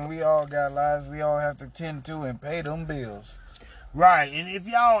lives, and we all got lives we all have to tend to and pay them bills. Right. And if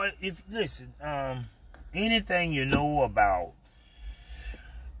y'all, listen, anything you know about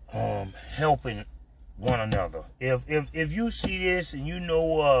helping one another. If you see this and you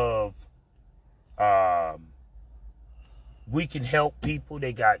know of we can help people,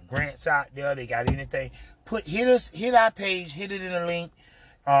 they got grants out there, they got anything, hit our page, hit it in a link.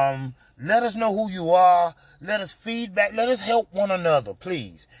 Let us know who you are. Let us feedback. Let us help one another,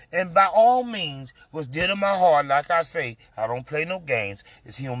 please. And by all means, what's dear to my heart, like I say, I don't play no games,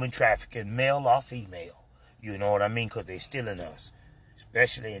 is human trafficking, male or female. You know what I mean? Because they're stealing us,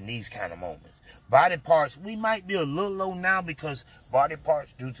 especially in these kind of moments. Body parts, we might be a little low now because body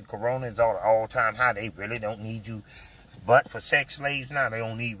parts due to corona is all-time high. They really don't need you. But for sex slaves now, they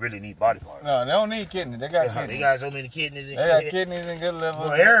don't really need body parts. No, they don't need kidneys. They got kidneys. They got so many kidneys and they shit. They got kidneys and good liver.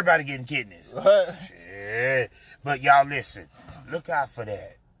 Well, everybody getting kidneys. Shit. But y'all listen, look out for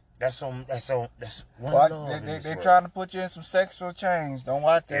that. That's one love. They trying to put you in some sexual change. Don't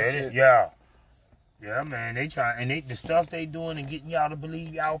watch that shit. Yeah. Yeah, man, they trying, and the stuff they doing and getting y'all to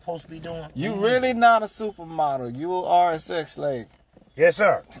believe y'all supposed to be doing. You really not a supermodel. You are a sex slave. Yes,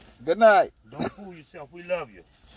 sir. Good night. Don't fool yourself. We love you.